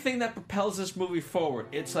only thing that propels this movie forward.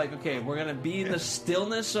 It's like, okay, we're gonna be in the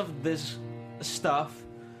stillness of this stuff,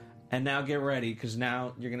 and now get ready because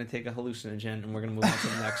now you're gonna take a hallucinogen and we're gonna move on to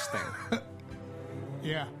the next thing.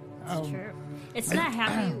 Yeah. It's true. It's not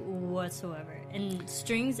happy whatsoever. And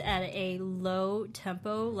strings at a low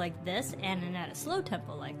tempo like this and at a slow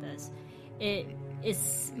tempo like this, it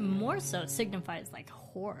is more so signifies like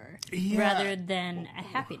horror Yeah. rather than a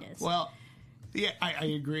happiness. Well, yeah, I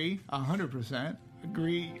agree 100%.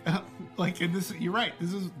 Agree. Like, and this, you're right.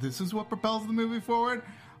 This is what propels the movie forward.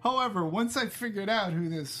 However, once I figured out who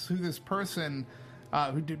this person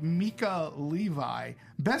who did Mika Levi,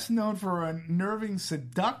 best known for unnerving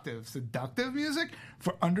seductive music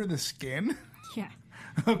for Under the Skin. yeah.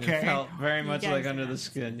 Okay. It felt very much guys like are Under the nuts.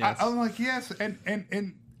 Skin. Yes. I'm like, yes, and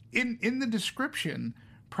in the description,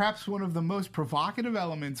 perhaps one of the most provocative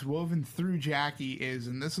elements woven through Jackie is,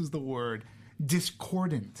 and this is the word,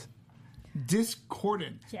 discordant.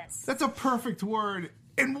 Discordant. Yes. That's a perfect word.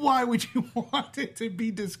 And why would you want it to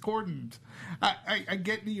be discordant? I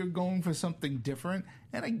get that you're going for something different,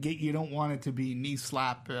 and I get you don't want it to be knee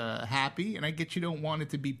slap happy, and I get you don't want it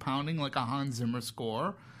to be pounding like a Hans Zimmer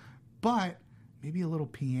score, but maybe a little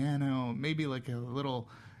piano, maybe like a little,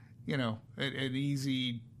 an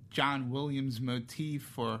easy John Williams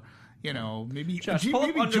motif, or maybe Josh, pull up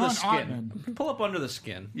maybe Under John the Skin. Ottman. Pull up Under the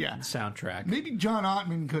Skin. Yeah. Soundtrack. Maybe John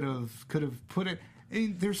Ottman could have put it. I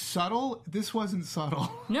mean, they're subtle. This wasn't subtle.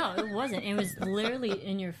 No, it wasn't. It was literally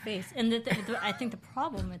in your face. And I think the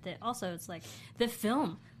problem with it also, it's like the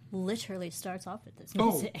film literally starts off with this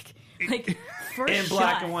music. Like, first In shot.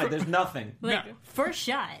 black and white. There's nothing. Like, Yeah. first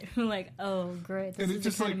shot. Like, oh, great. This And is it's the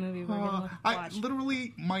just kind like, of movie we're going to watch.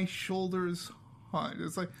 literally, my shoulders hung.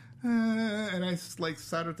 It's like, and I like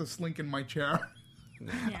started to slink in my chair.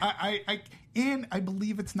 Yeah. And I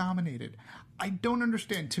believe it's nominated. I don't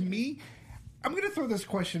understand. To me, I'm going to throw this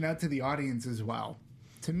question out to the audience as well.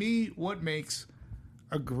 To me, what makes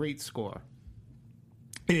a great score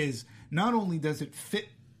is not only does it fit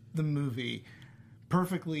the movie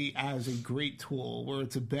perfectly as a great tool where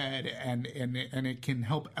it's a bed and it can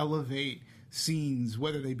help elevate scenes,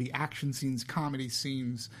 whether they be action scenes, comedy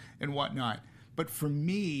scenes, and whatnot. But for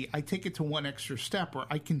me, I take it to one extra step where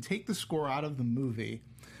I can take the score out of the movie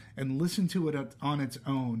and listen to it on its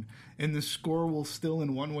own, and the score will still,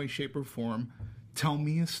 in one way, shape, or form, tell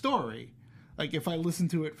me a story. Like, if I listen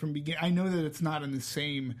to it from beginning, I know that it's not in the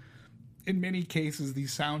same, in many cases, the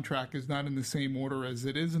soundtrack is not in the same order as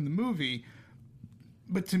it is in the movie,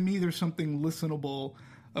 but to me, there's something listenable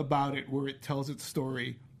about it where it tells its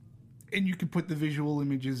story, and you can put the visual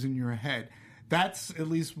images in your head. that's at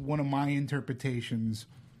least one of my interpretations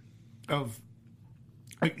of,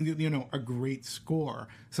 you know, a great score,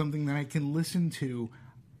 something that I can listen to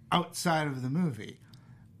outside of the movie.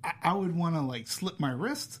 I would want to like slip my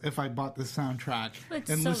wrists if I bought the soundtrack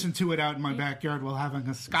and listen to it out in my backyard while having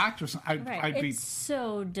a scotch or something. I'd be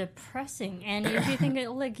so depressing, and if you think it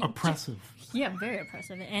like oppressive. Yeah, very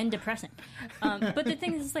oppressive and depressing. But the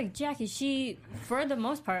thing is, like Jackie, she, for the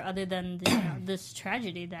most part, other than this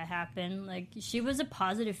tragedy that happened, like she was a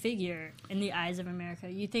positive figure in the eyes of America.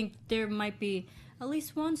 You think there might be at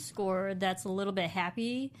least one score that's a little bit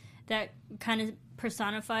happy, that kind of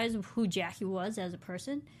personifies who Jackie was as a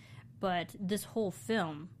person, but this whole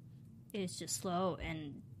film is just slow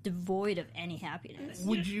and devoid of any happiness.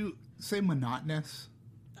 Would you say monotonous?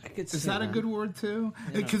 I could Is that a good word too?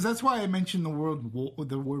 Because that's why I mentioned the word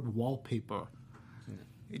wallpaper.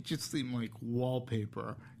 It just seemed like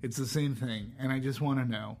wallpaper. It's the same thing, and I just want to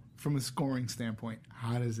know, from a scoring standpoint,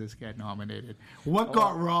 how does this get nominated? What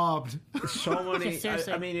got robbed? So many.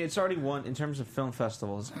 Seriously. I mean, it's already won in terms of film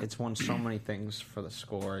festivals. It's won so many things for the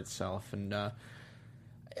score itself, and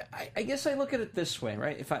I guess I look at it this way,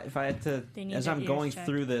 right? If I had to, as I'm going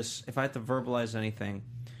through this, if I had to verbalize anything,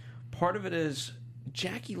 part of it is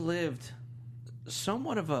Jackie lived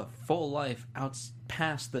somewhat of a full life out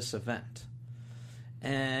past this event.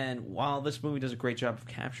 And while this movie does a great job of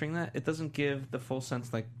capturing that, it doesn't give the full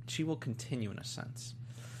sense, like, she will continue in a sense.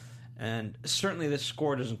 And certainly this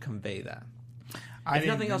score doesn't convey that. If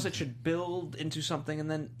nothing else, it should build into something, and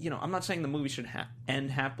then, you know, I'm not saying the movie should end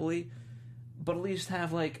happily, but at least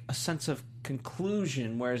have, like, a sense of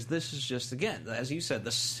conclusion, whereas this is just, again, as you said,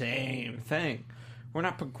 the same thing. We're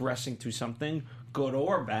not progressing to something, good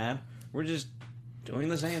or bad. We're just doing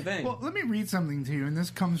the same thing. Well, let me read something to you, and this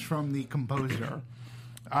comes from the composer.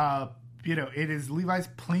 You know, it is Levi's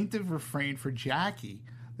plaintive refrain for Jackie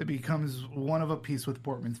that becomes one of a piece with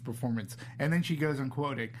Portman's performance. And then she goes on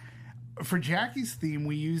quoting, "For Jackie's theme,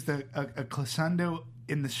 we used a glissando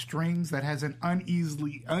in the strings that has an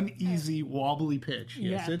uneasy, wobbly pitch."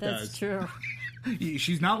 Yes, yeah, it that's does. True.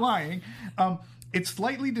 She's not lying. It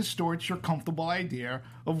slightly distorts your comfortable idea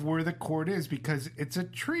of where the chord is because it's a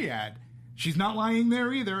triad. She's not lying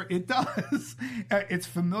there either. It does. It's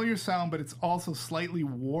familiar sound, but it's also slightly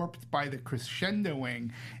warped by the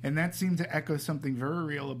crescendoing, and that seemed to echo something very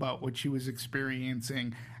real about what she was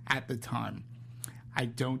experiencing at the time. I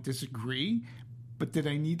don't disagree, but did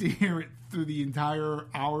I need to hear it through the entire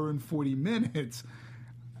hour and 40 minutes?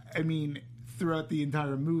 I mean, throughout the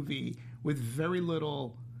entire movie with very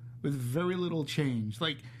little change.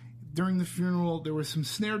 Like, during the funeral, there were some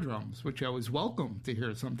snare drums, which I was welcome to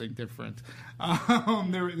hear something different.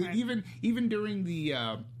 Even during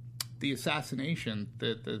the assassination,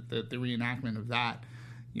 the reenactment of that,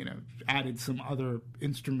 you know, added some other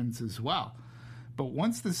instruments as well. But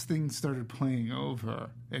once this thing started playing over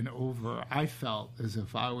and over, I felt as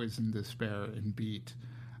if I was in despair and beat.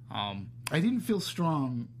 I didn't feel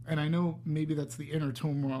strong, and I know maybe that's the inner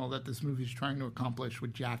turmoil that this movie is trying to accomplish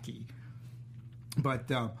with Jackie. But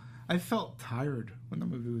I felt tired when the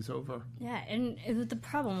movie was over. Yeah, and the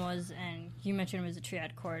problem was, and you mentioned it was a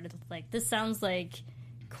triad chord, like, this sounds like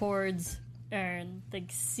chords are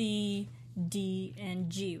like C, D, and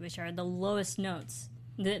G, which are the lowest notes.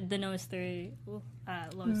 The lowest three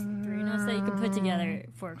notes that you can put together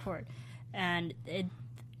for a chord. And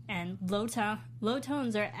low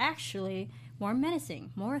tones are actually more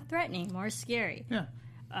menacing, more threatening, more scary. Yeah.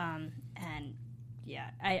 And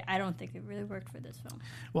yeah, I don't think it really worked for this film.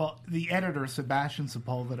 Well, the editor, Sebastian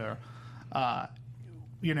Sepulveda,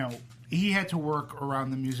 you know, he had to work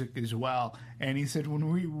around the music as well. And he said when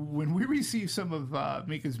we received some of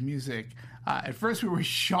Mika's music, at first we were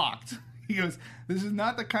shocked. He goes, "This is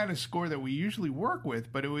not the kind of score that we usually work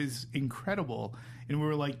with, but it was incredible." And we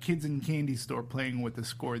were like kids in a candy store playing with the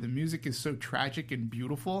score. The music is so tragic and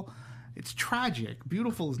beautiful. It's tragic.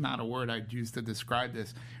 Beautiful is not a word I'd use to describe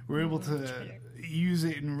this. We're able to use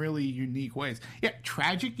it in really unique ways. Yeah,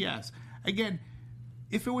 tragic, yes. Again,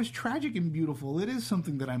 if it was tragic and beautiful, it is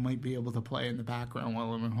something that I might be able to play in the background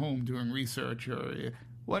while I'm at home doing research or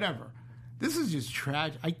whatever. This is just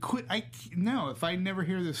tragic. No, if I never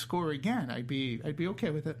hear this score again, I'd be okay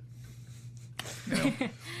with it. You know?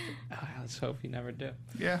 Let's hope you never do.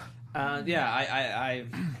 Yeah. I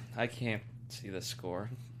can't see the score.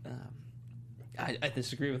 I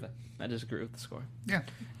disagree with it. I disagree with the score. Yeah.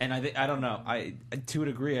 And I don't know. To a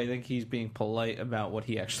degree, I think he's being polite about what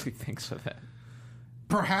he actually thinks of it.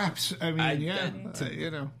 Perhaps. I mean,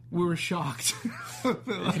 you know, we were shocked.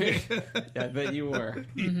 Yeah, I bet you were.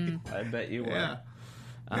 Mm-hmm. I bet you were. Yeah.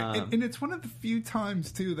 And it's one of the few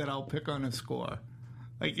times, too, that I'll pick on a score.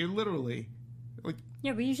 Like, you're literally, Like,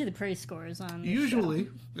 Yeah, we usually praise scores on this usually,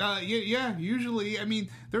 show. usually. I mean,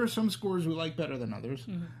 there are some scores we like better than others,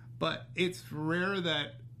 but it's rare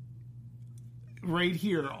that right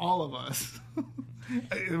here, all of us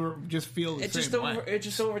just feel the same way. It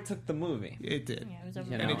just overtook the movie. It did, Yeah, it was and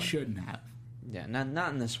overwhelming. it shouldn't have. Yeah,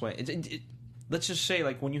 not in this way. Let's just say,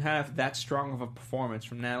 like, when you have that strong of a performance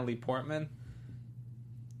from Natalie Portman,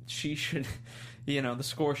 she should, the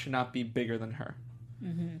score should not be bigger than her.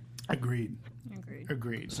 Agreed.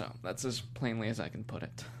 Agreed. So that's as plainly as I can put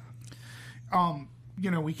it.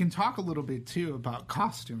 We can talk a little bit too about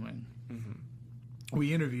costuming.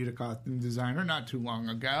 We interviewed a costume designer not too long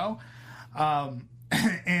ago,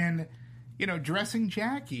 and dressing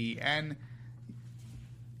Jackie, and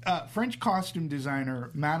French costume designer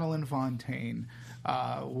Madeleine Fontaine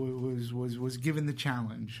was given the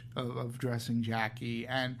challenge of dressing Jackie,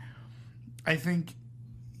 and I think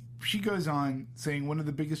she goes on saying one of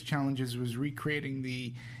the biggest challenges was recreating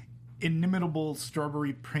the inimitable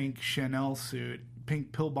strawberry pink Chanel suit,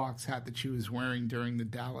 pink pillbox hat that she was wearing during the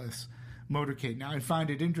Dallas motorcade. Now, I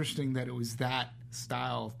find it interesting that it was that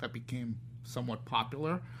style that became somewhat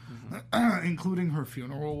popular, including her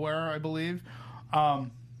funeral wear, I believe.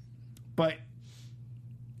 But,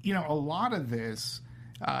 a lot of this,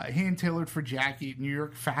 hand-tailored for Jackie, New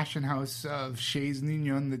York fashion house of Chez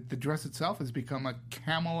Nignon, the dress itself has become a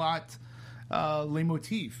Camelot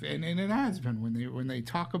leitmotif, and it has been. When they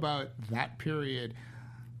talk about that period,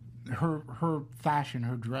 her fashion,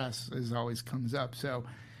 her dress, always comes up. So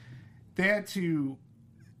they had to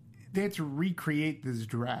recreate this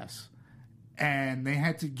dress, and they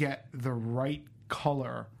had to get the right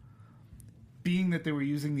color, being that they were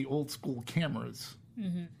using the old school cameras.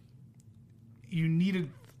 You needed,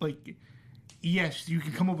 yes, you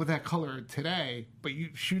can come up with that color today, but you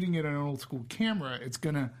shooting it on an old school camera, it's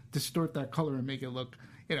going to distort that color and make it look,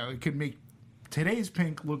 it could make today's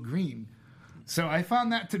pink look green. So I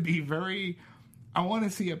found that to be I want to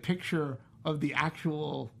see a picture of the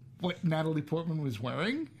actual, what Natalie Portman was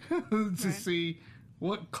wearing to see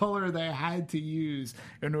what color they had to use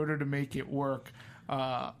in order to make it work.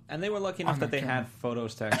 And they were lucky enough that they had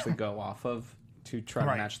photos to actually go off of to try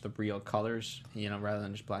to match the real colors, rather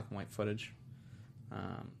than just black and white footage.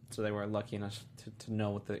 So they were lucky enough to know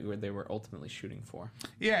what they were ultimately shooting for.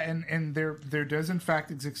 Yeah, and there does in fact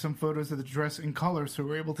exist some photos of the dress in color, so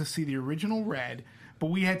we're able to see the original red, but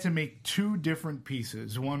we had to make two different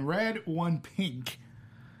pieces, one red, one pink,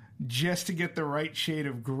 just to get the right shade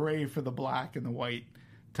of gray for the black and the white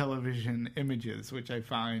television images, which I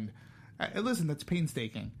find, listen, that's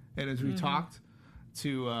painstaking. And as we talked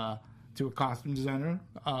to a costume designer,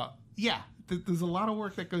 there's a lot of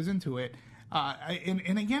work that goes into it.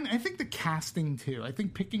 And again, I think the casting too. I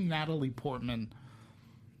think picking Natalie Portman.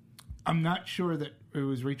 I'm not sure that it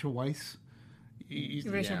was Rachel Weisz.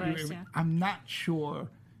 Rachel Weisz, yeah. I'm not sure.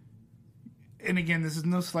 And again, this is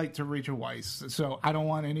no slight to Rachel Weisz, so I don't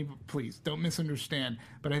want please don't misunderstand.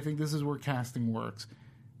 But I think this is where casting works.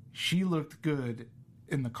 She looked good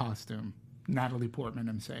in the costume. Natalie Portman,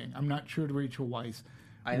 I'm saying. I'm not sure Rachel Weisz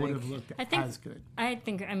would have looked as good. I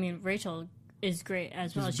think Rachel is great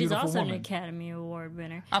as well. a She's beautiful also woman. an Academy Award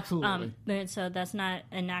winner. Absolutely. So that's not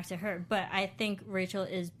a knock to her. But I think Rachel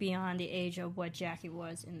is beyond the age of what Jackie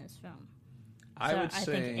was in this film. I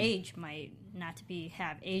think age might not to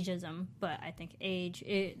have ageism, but I think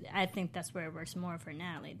I think that's where it works more for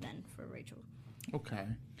Natalie than for Rachel. Okay.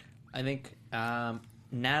 I think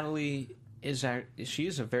Natalie is a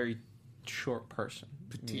very short person.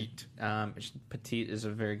 Petite. Petite is a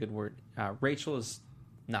very good word. Rachel is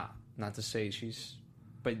not to say she's,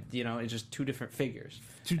 but it's just two different figures.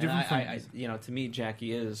 Two different figures. To me,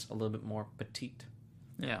 Jackie is a little bit more petite.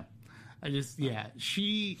 Yeah.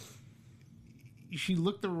 She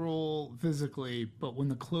looked the role physically, but when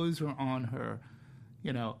the clothes were on her,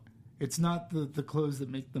 it's not the clothes that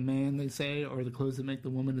make the man, they say, or the clothes that make the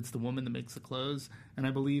woman. It's the woman that makes the clothes. And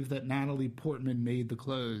I believe that Natalie Portman made the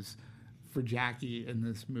clothes for Jackie in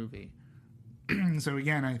this movie. So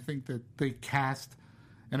again, I think that they cast,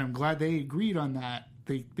 and I'm glad they agreed on that,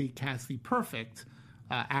 they cast the perfect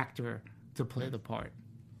actor to play the part.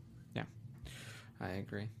 Yeah, I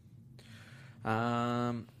agree.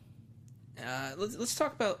 Let's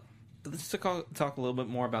talk a little bit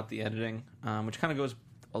more about the editing, which kind of goes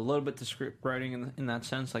a little bit to script writing in that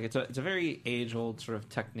sense. Like it's a very age old sort of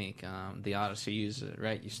technique. The Odyssey uses it,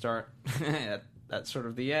 right? You start at sort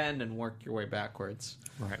of the end and work your way backwards,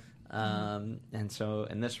 Right. And so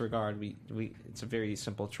in this regard, we it's a very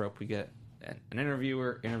simple trope. We get an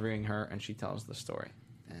interviewer interviewing her, and she tells the story,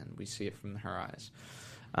 and we see it from her eyes.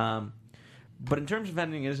 But in terms of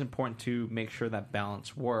editing, it is important to make sure that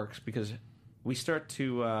balance works, because we start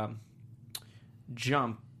to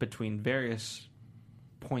jump between various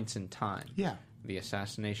points in time. Yeah. The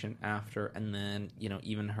assassination after, and then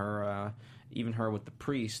even her with the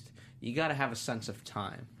priest. You got to have a sense of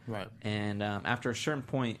time, Right. And after a certain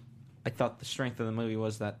point, I thought the strength of the movie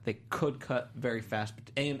was that they could cut very fast.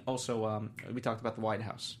 And also, we talked about the White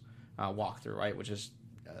House walkthrough, right, which is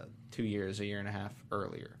 2 years, a year and a half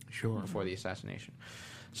earlier, before the assassination.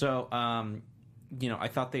 So, I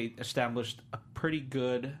thought they established a pretty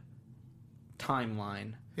good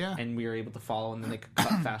timeline. Yeah. And we were able to follow, and then they could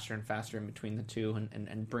cut faster and faster in between the two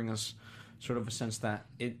and bring us sort of a sense that,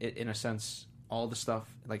 in a sense, all the stuff,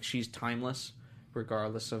 like, she's timeless,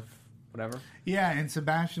 regardless of whatever. Yeah, and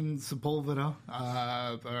Sebastian Sepulveda,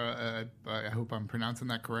 I hope I'm pronouncing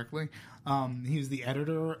that correctly, he was the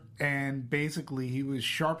editor, and basically he was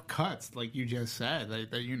sharp cuts, like you just said,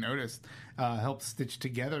 that you noticed, helped stitch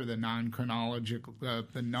together the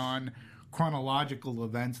non-chronological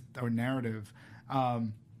events or narrative,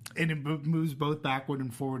 and it moves both backward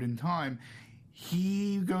and forward in time.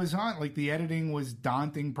 He goes on, like, the editing was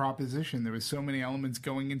daunting proposition. There was so many elements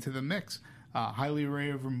going into the mix. Highly array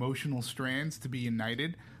of emotional strands to be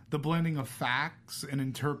united. The blending of facts and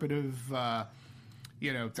interpretive,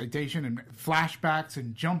 citation and flashbacks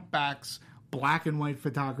and jump backs, black and white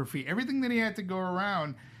photography, everything that he had to go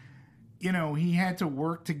around. He had to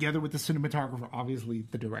work together with the cinematographer, obviously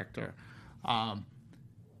the director. And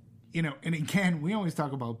again, we always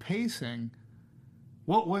talk about pacing.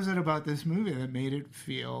 What was it about this movie that made it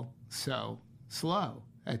feel so slow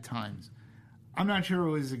at times? I'm not sure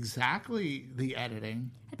it was exactly the editing.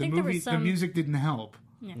 The music didn't help.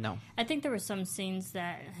 Yeah. No. I think there were some scenes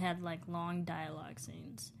that had, like, long dialogue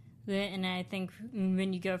scenes. And I think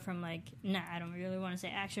when you go from, like, I don't really want to say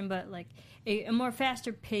action, but, like, a more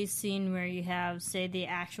faster-paced scene where you have, say, the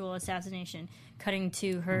actual assassination, cutting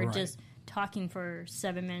to her just talking for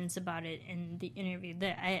 7 minutes about it in the interview,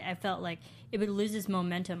 that I felt like it would lose its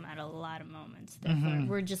momentum at a lot of moments.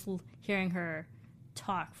 We're just hearing her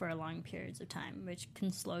talk for long periods of time, which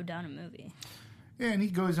can slow down a movie. Yeah, and he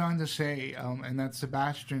goes on to say, and that's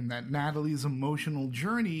Sebastian, that Natalie's emotional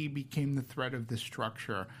journey became the thread of the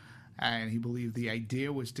structure. And he believed the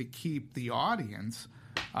idea was to keep the audience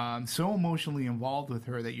so emotionally involved with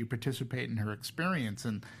her that you participate in her experience.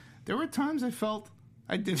 And there were times I felt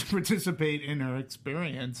I did participate in her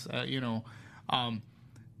experience, but I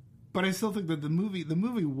still think that the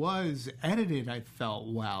movie was edited, I felt,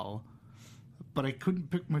 well, but I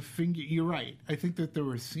couldn't pick my finger. You're right. I think that there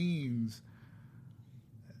were scenes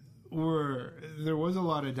where there was a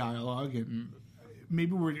lot of dialogue, and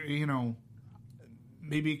maybe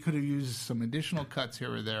maybe it could have used some additional cuts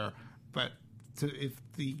here or there, but if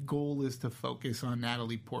the goal is to focus on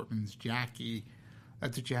Natalie Portman's Jackie,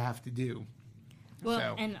 that's what you have to do.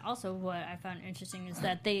 Well, and also what I found interesting is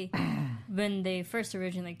that when they first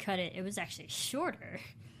originally cut it, it was actually shorter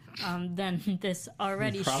than this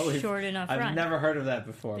already short enough run. I've never heard of that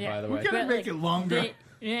before, by the way. We're going to make it longer.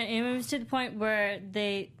 It was to the point where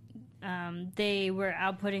they were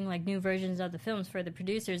outputting, like, new versions of the films for the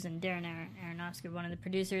producers, and Darren Aronofsky, one of the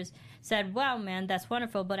producers, said, "Wow, man, that's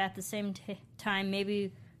wonderful, but at the same time,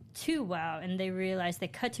 maybe too wow," and they realized they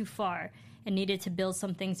cut too far and needed to build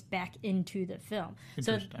some things back into the film.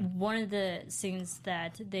 So one of the scenes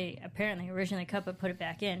that they apparently originally cut but put it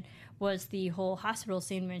back in was the whole hospital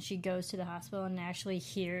scene when she goes to the hospital and actually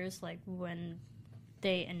hears, like, when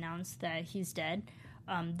they announce that he's dead.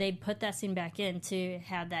 They put that scene back in to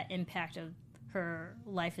have that impact of her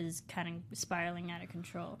life is kind of spiraling out of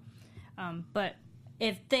control. But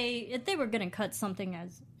if they were going to cut something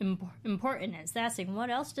as important as that scene, what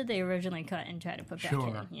else did they originally cut and try to put back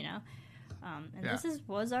in, This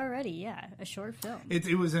was already, a short film.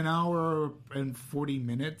 It was an hour and 40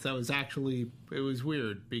 minutes. It was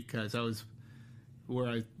weird because I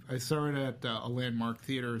saw it at a Landmark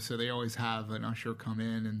Theater, so they always have an usher come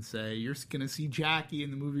in and say, "You're going to see Jackie,"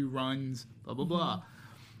 and the movie runs, blah, blah, blah.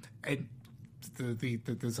 And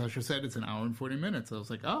this usher said it's an hour and 40 minutes. I was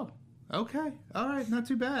like, oh, okay, all right, not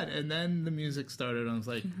too bad. And then the music started, and I was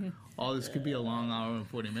like, oh, this could be a long hour and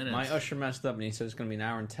 40 minutes. My usher messed up, and he said it's going to be an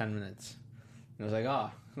hour and 10 minutes. And I was like, oh,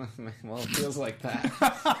 well, it feels like that.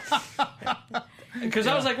 Because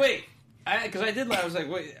I was like, wait. Because I was like,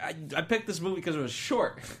 wait, I picked this movie because it was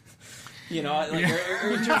short. Or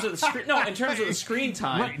in terms of the screen. No, in terms of the screen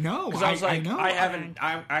time. Right, no, because I was like,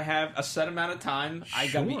 I I have a set amount of time. I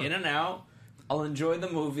got to be in and out. I'll enjoy the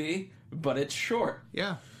movie, but it's short.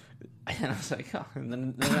 Yeah. And I was like, oh. And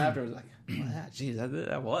then after I was like, oh, geez,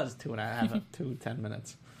 that was 10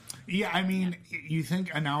 minutes. Yeah, I mean, you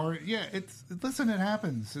think an hour? Yeah, listen, it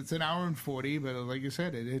happens. It's an hour and 40, but like you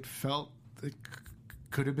said, it felt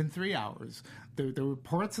could have been 3 hours. There were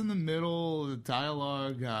parts in the middle, the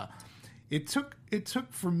dialogue. It took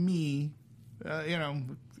for me,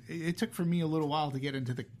 it took for me a little while to get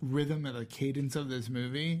into the rhythm and the cadence of this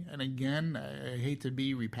movie. And again, I hate to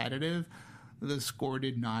be repetitive, the score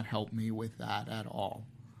did not help me with that at all.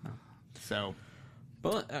 So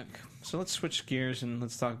let's switch gears and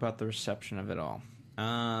let's talk about the reception of it all.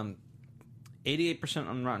 88%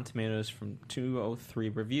 on Rotten Tomatoes from 203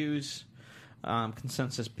 reviews.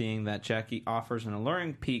 Consensus being that Jackie offers an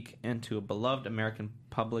alluring peek into a beloved American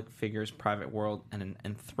public figure's private world and an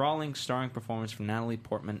enthralling starring performance from Natalie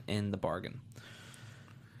Portman in the bargain.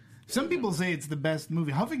 Some people say it's the best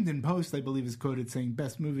movie. Huffington Post, I believe, is quoted saying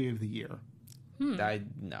best movie of the year. No.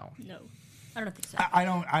 No, I don't think so.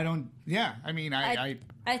 I don't. Yeah, I mean, I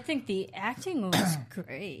think the acting was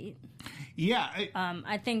great. Yeah.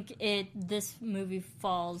 I think this movie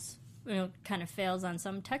kind of fails on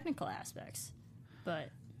some technical aspects, but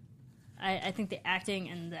I think the acting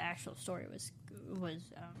and the actual story was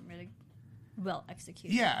really well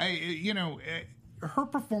executed. Yeah, her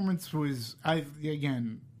performance was.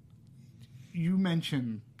 Again, you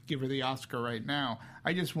mentioned give her the Oscar right now.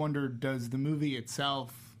 I just wonder, does the movie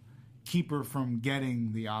itself keep her from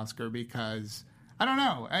getting the Oscar? Because I don't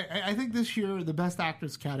know. I think this year the Best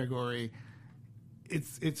Actress category,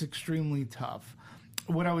 it's extremely tough.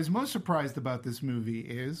 What I was most surprised about this movie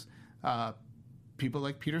is people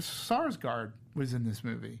like Peter Sarsgaard was in this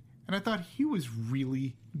movie, and I thought he was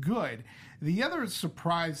really good. The other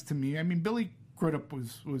surprise to me, I mean, Billy Crudup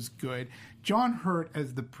was good. John Hurt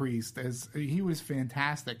as the priest, he was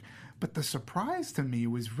fantastic. But the surprise to me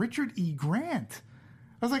was Richard E. Grant.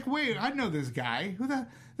 I was like, wait, I know this guy.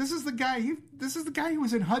 This is the guy who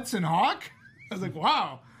was in Hudson Hawk? I was like,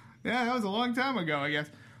 wow. Yeah, that was a long time ago, I guess.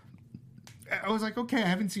 I was like, okay, I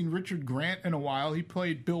haven't seen Richard Grant in a while. He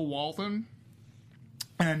played Bill Walton.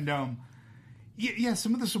 And,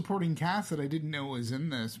 some of the supporting cast that I didn't know was in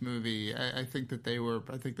this movie, I think that they were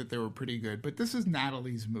pretty good. But this is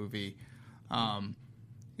Natalie's movie. I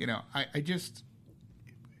just,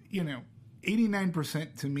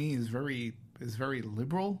 89% to me is very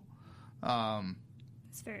liberal.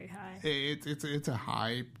 It's very high. It's a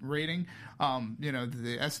high rating.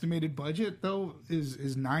 The estimated budget though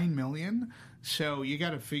is $9 million. So you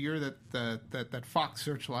got to figure that Fox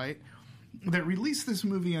Searchlight that released this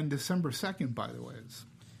movie on December 2nd, by the way.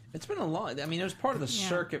 It's been a long. I mean, it was part of the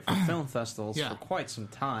circuit for film festivals for quite some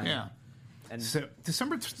time. Yeah. And so by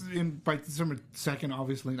December 2nd,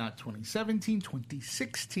 obviously not 2017,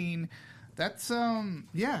 2016. That's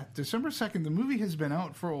December 2nd. The movie has been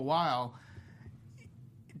out for a while.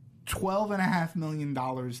 $12.5 million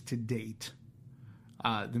to date.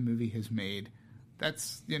 The movie has made.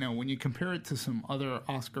 That's, when you compare it to some other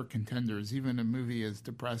Oscar contenders, even a movie as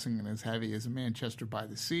depressing and as heavy as Manchester by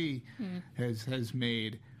the Sea has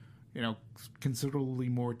made, considerably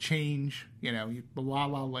more change. La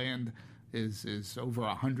La Land is over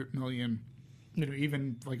 $100 million.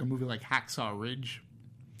 Even like a movie like Hacksaw Ridge.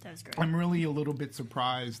 That was great. I'm really a little bit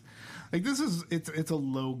surprised. Like it's a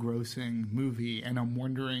low grossing movie, and I'm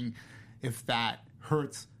wondering if that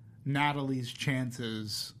hurts Natalie's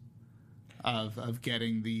chances of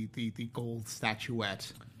getting the gold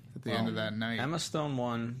statuette at the end of that night. Emma Stone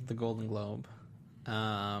won the Golden Globe.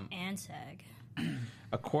 And SAG.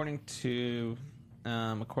 According to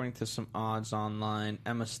some odds online,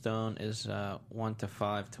 Emma Stone is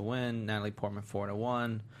 1-5 to win. Natalie Portman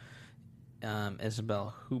 4-1.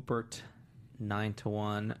 Isabelle Huppert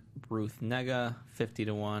 9-1. Ruth Negga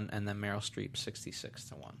 50-1, and then Meryl Streep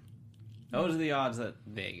 66-1. Those are the odds that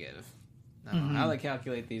they give. I don't know how they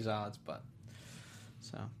calculate these odds, but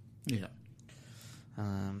yeah.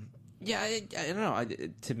 I don't know.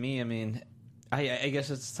 To me, I mean, I guess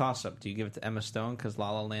it's a toss-up. Do you give it to Emma Stone because La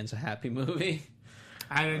La Land's a happy movie?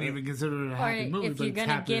 I didn't even consider it a happy movie. If you're going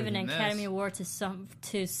to give an Academy Award to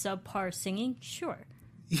subpar singing, sure.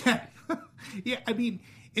 Yeah. Yeah, I mean,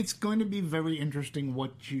 it's going to be very interesting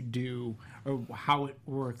what you do or how it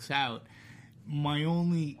works out. My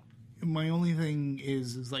only thing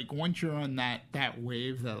is like once you're on that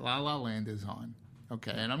wave that La La Land is on,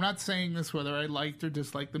 okay, and I'm not saying this whether I liked or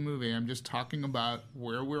disliked the movie. I'm just talking about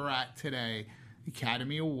where we're at today.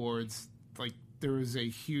 Academy Awards, like it's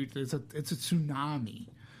a tsunami,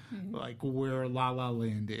 like where La La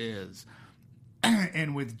Land is,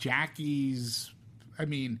 and with Jackie's, I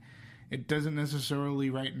mean, it doesn't necessarily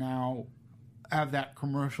right now have that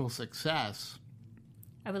commercial success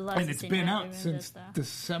I would love And to it's see been Natalie out win since this, though.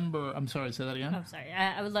 December. I'm sorry, say that again. Oh, sorry.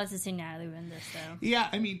 I would love to see Natalie win this, though. Yeah,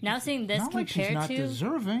 I mean, Now seeing this not like she's compared not to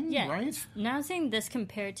deserving, yeah, right? now seeing this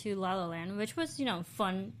compared to La La Land, which was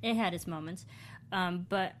fun. It had its moments,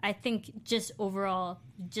 but I think just overall,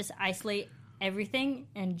 just isolate everything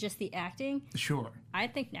and just the acting. Sure. I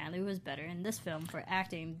think Natalie was better in this film for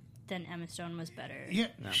acting than Emma Stone was better. Yeah,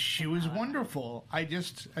 she was wonderful. I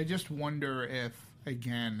just wonder if,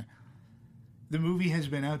 again, the movie has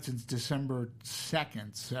been out since December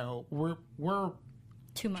 2nd, so we're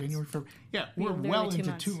 2 months. January, February. Yeah, we're literally well 2 into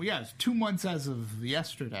months. 2. Yes, 2 months as of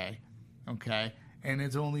yesterday. Okay, and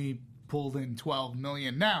it's only pulled in 12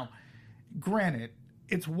 million. Now, granted,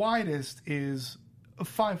 its widest is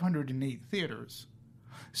 508 theaters.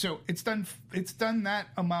 So it's done that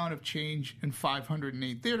amount of change in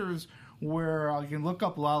 508 theaters, where I can look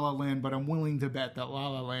up La La Land, but I'm willing to bet that La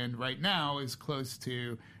La Land right now is close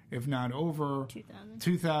to, if not over,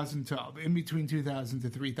 2,000 to in between 2,000 to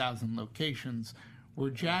 3,000 locations. Where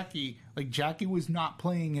Jackie was not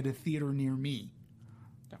playing at a theater near me.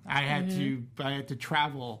 I had to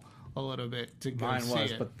travel a little bit to go Mine see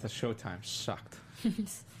was, it. but the showtime sucked.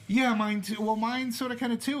 Yeah, mine too. Well, mine sort of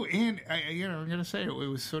kind of too. And I'm gonna say it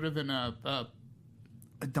was sort of in a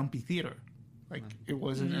dumpy theater. Like it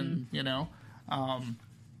wasn't in and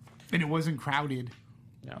it wasn't crowded,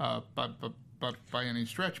 but by any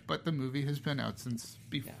stretch. But the movie has been out since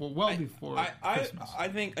before, before Christmas. I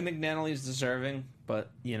think Natalie's deserving,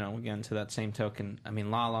 but again, to that same token, I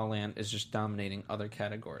mean, La La Land is just dominating other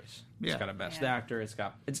categories. Yeah. It's got a Best Actor. It's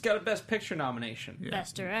got a Best Picture nomination. Yeah.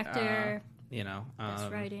 Best director,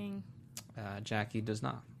 Best writing. Jackie does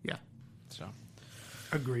not. Yeah, So,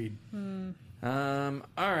 agreed. all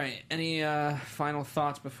right. Any final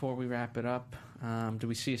thoughts before we wrap it up? Do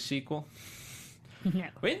we see a sequel? No.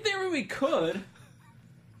 In theory, we could.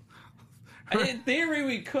 In theory,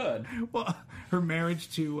 we could. Well, her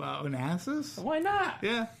marriage to Onassis. Why not?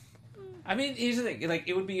 Yeah. I mean, here's the thing. Like,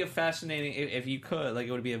 it would be a fascinating, if you could,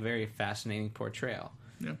 it would be a very fascinating portrayal.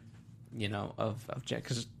 Yeah. Of Jack.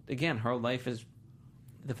 Because, again, her life is,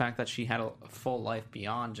 the fact that she had a full life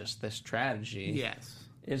beyond just this tragedy. Yes.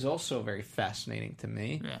 Is also very fascinating to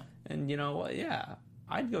me. Yeah. And you know what? Yeah.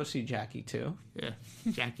 I'd go see Jackie too. Yeah,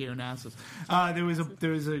 Jackie Onassis.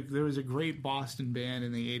 There was a great Boston band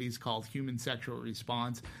in the '80s called Human Sexual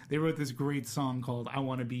Response. They wrote this great song called "I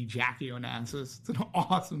Want to Be Jackie Onassis." It's an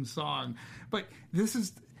awesome song. But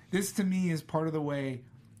this to me is part of the way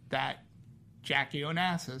that Jackie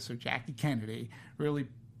Onassis or Jackie Kennedy really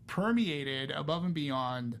permeated above and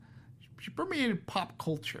beyond. She permeated pop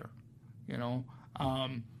culture,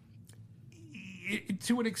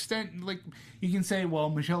 to an extent, like you can say, well,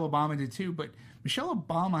 Michelle Obama did too, but Michelle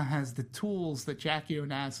Obama has the tools that Jackie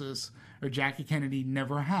Onassis or Jackie Kennedy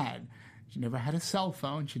never had. She never had a cell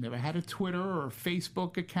phone. She never had a Twitter or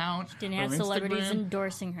Facebook account. She didn't have celebrities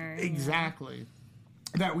endorsing her. Exactly.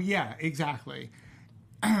 Exactly.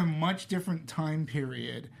 Much different time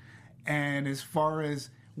period. And as far as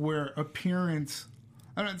where appearance,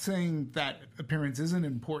 I'm not saying that appearance isn't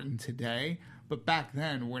important today, but back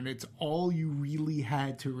then, when it's all you really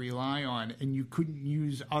had to rely on and you couldn't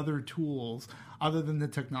use other tools other than the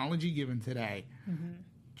technology given today,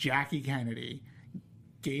 Jackie Kennedy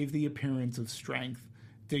gave the appearance of strength,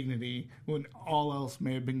 dignity, when all else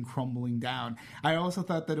may have been crumbling down. I also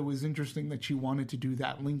thought that it was interesting that she wanted to do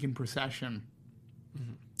that Lincoln procession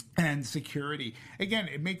and security. Again,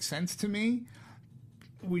 it makes sense to me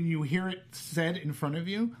when you hear it said in front of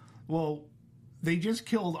you. Well, they just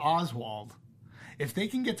killed Oswald. If they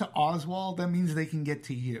can get to Oswald, that means they can get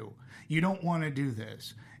to you. You don't want to do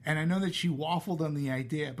this. And I know that she waffled on the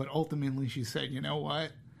idea, but ultimately she said, you know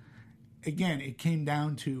what? Again, it came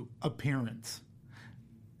down to appearance.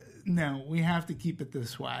 No, we have to keep it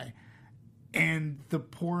this way. And the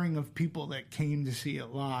pouring of people that came to see it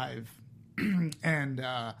live and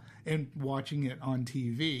watching it on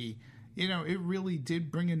TV, it really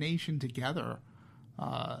did bring a nation together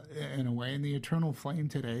in a way. And the Eternal Flame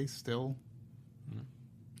today still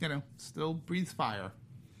breathes fire.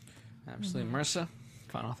 Absolutely. Marissa,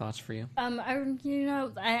 final thoughts for you?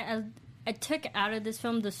 I took out of this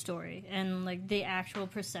film the story and the actual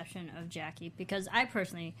perception of Jackie, because I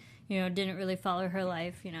personally, didn't really follow her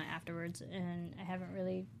life, afterwards, and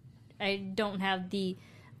I don't have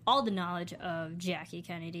all the knowledge of Jackie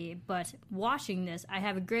Kennedy, but watching this, I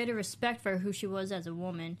have a greater respect for who she was as a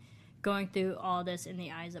woman, going through all this in the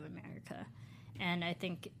eyes of America, and I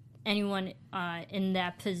think anyone in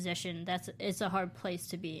that position, it's a hard place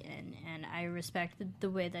to be in, and I respect the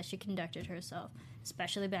way that she conducted herself,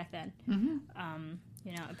 especially back then.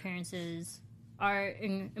 Appearances are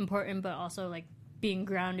important, but also being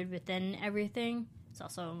grounded within everything is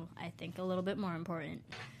also, I think, a little bit more important.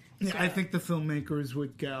 Yeah, I think the filmmakers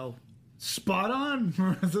would go spot on.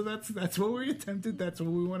 So that's what we attempted. That's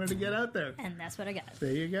what we wanted to get out there. And that's what I got.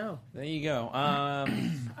 There you go. There you go. I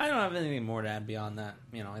don't have anything more to add beyond that.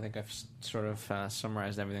 I think I've sort of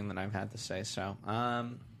summarized everything that I've had to say. So,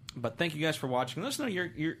 but thank you guys for watching. Let us know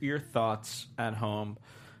your thoughts at home.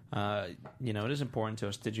 It is important to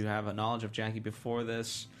us. Did you have a knowledge of Jackie before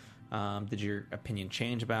this? Did your opinion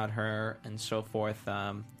change about her, and so forth?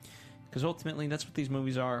 Because ultimately, that's what these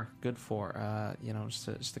movies are good for.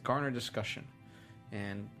 It's to garner discussion,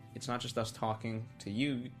 and it's not just us talking to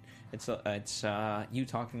you. It's you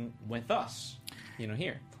talking with us.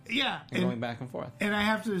 Here. Yeah, and going back and forth. And I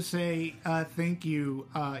have to say, thank you.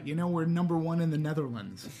 We're number 1 in the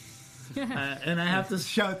Netherlands. And I have to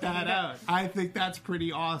shout that out. I think that's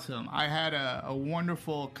pretty awesome. I had a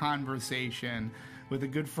wonderful conversation with a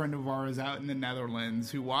good friend of ours out in the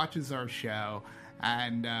Netherlands who watches our show.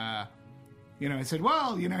 And, I said,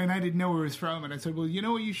 well, and I didn't know where he was from. And I said, well, you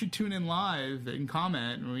know what? You should tune in live and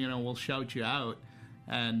comment. And, we'll shout you out.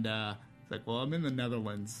 And it's like, well, I'm in the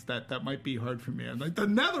Netherlands. That might be hard for me. I'm like, the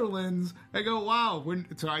Netherlands? I go, wow.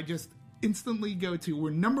 So I just instantly go to,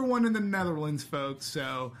 we're number 1 in the Netherlands, folks.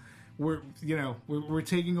 So we're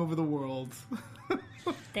taking over the world.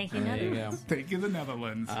 Thank you, Netherlands. Netherlands. Thank you, the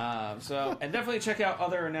Netherlands. And definitely check out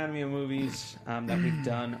other Anatomy of movies that we've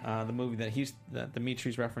done. The movie that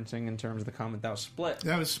Dimitri's referencing in terms of the comment, that was Split.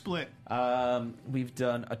 That was Split. We've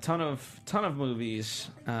done a ton of movies.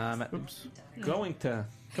 Going to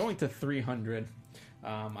 300.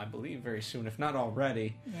 I believe very soon, if not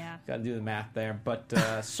already. Yeah. Got to do the math there.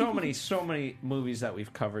 But so many movies that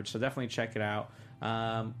we've covered. So definitely check it out.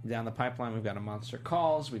 Down the pipeline, we've got A Monster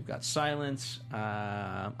Calls. We've got Silence.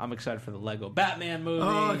 I'm excited for the Lego Batman movie.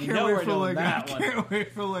 Oh, I can't wait for Lego. That one. Can't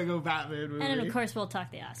wait for Lego Batman movie. And of course, we'll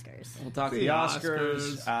talk the Oscars. We'll talk the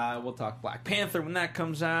Oscars. We'll talk Black Panther when that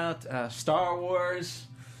comes out. Star Wars.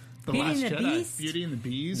 The Beauty Last and the Jedi. Beast? Beauty and the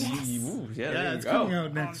Beast. Yes. Ooh, Yeah, it's go. coming out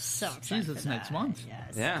I'm next. so excited Jesus, for next that. month.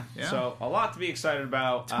 Yes. Yeah. So a lot to be excited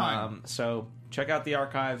about. So check out the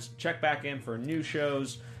archives. Check back in for new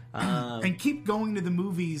shows. And keep going to the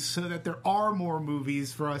movies so that there are more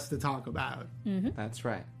movies for us to talk about. Mm-hmm. That's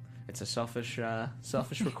right. It's a selfish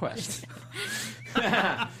request. All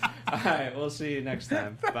right. We'll see you next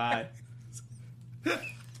time. Bye.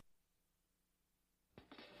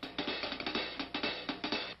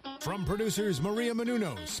 From producers Maria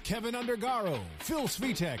Menounos, Kevin Undergaro, Phil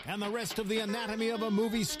Svitek, and the rest of the Anatomy of a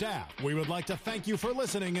Movie staff, we would like to thank you for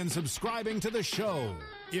listening and subscribing to the show.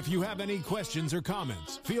 If you have any questions or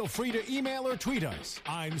comments, feel free to email or tweet us.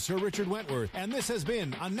 I'm Sir Richard Wentworth, and this has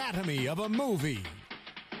been Anatomy of a Movie.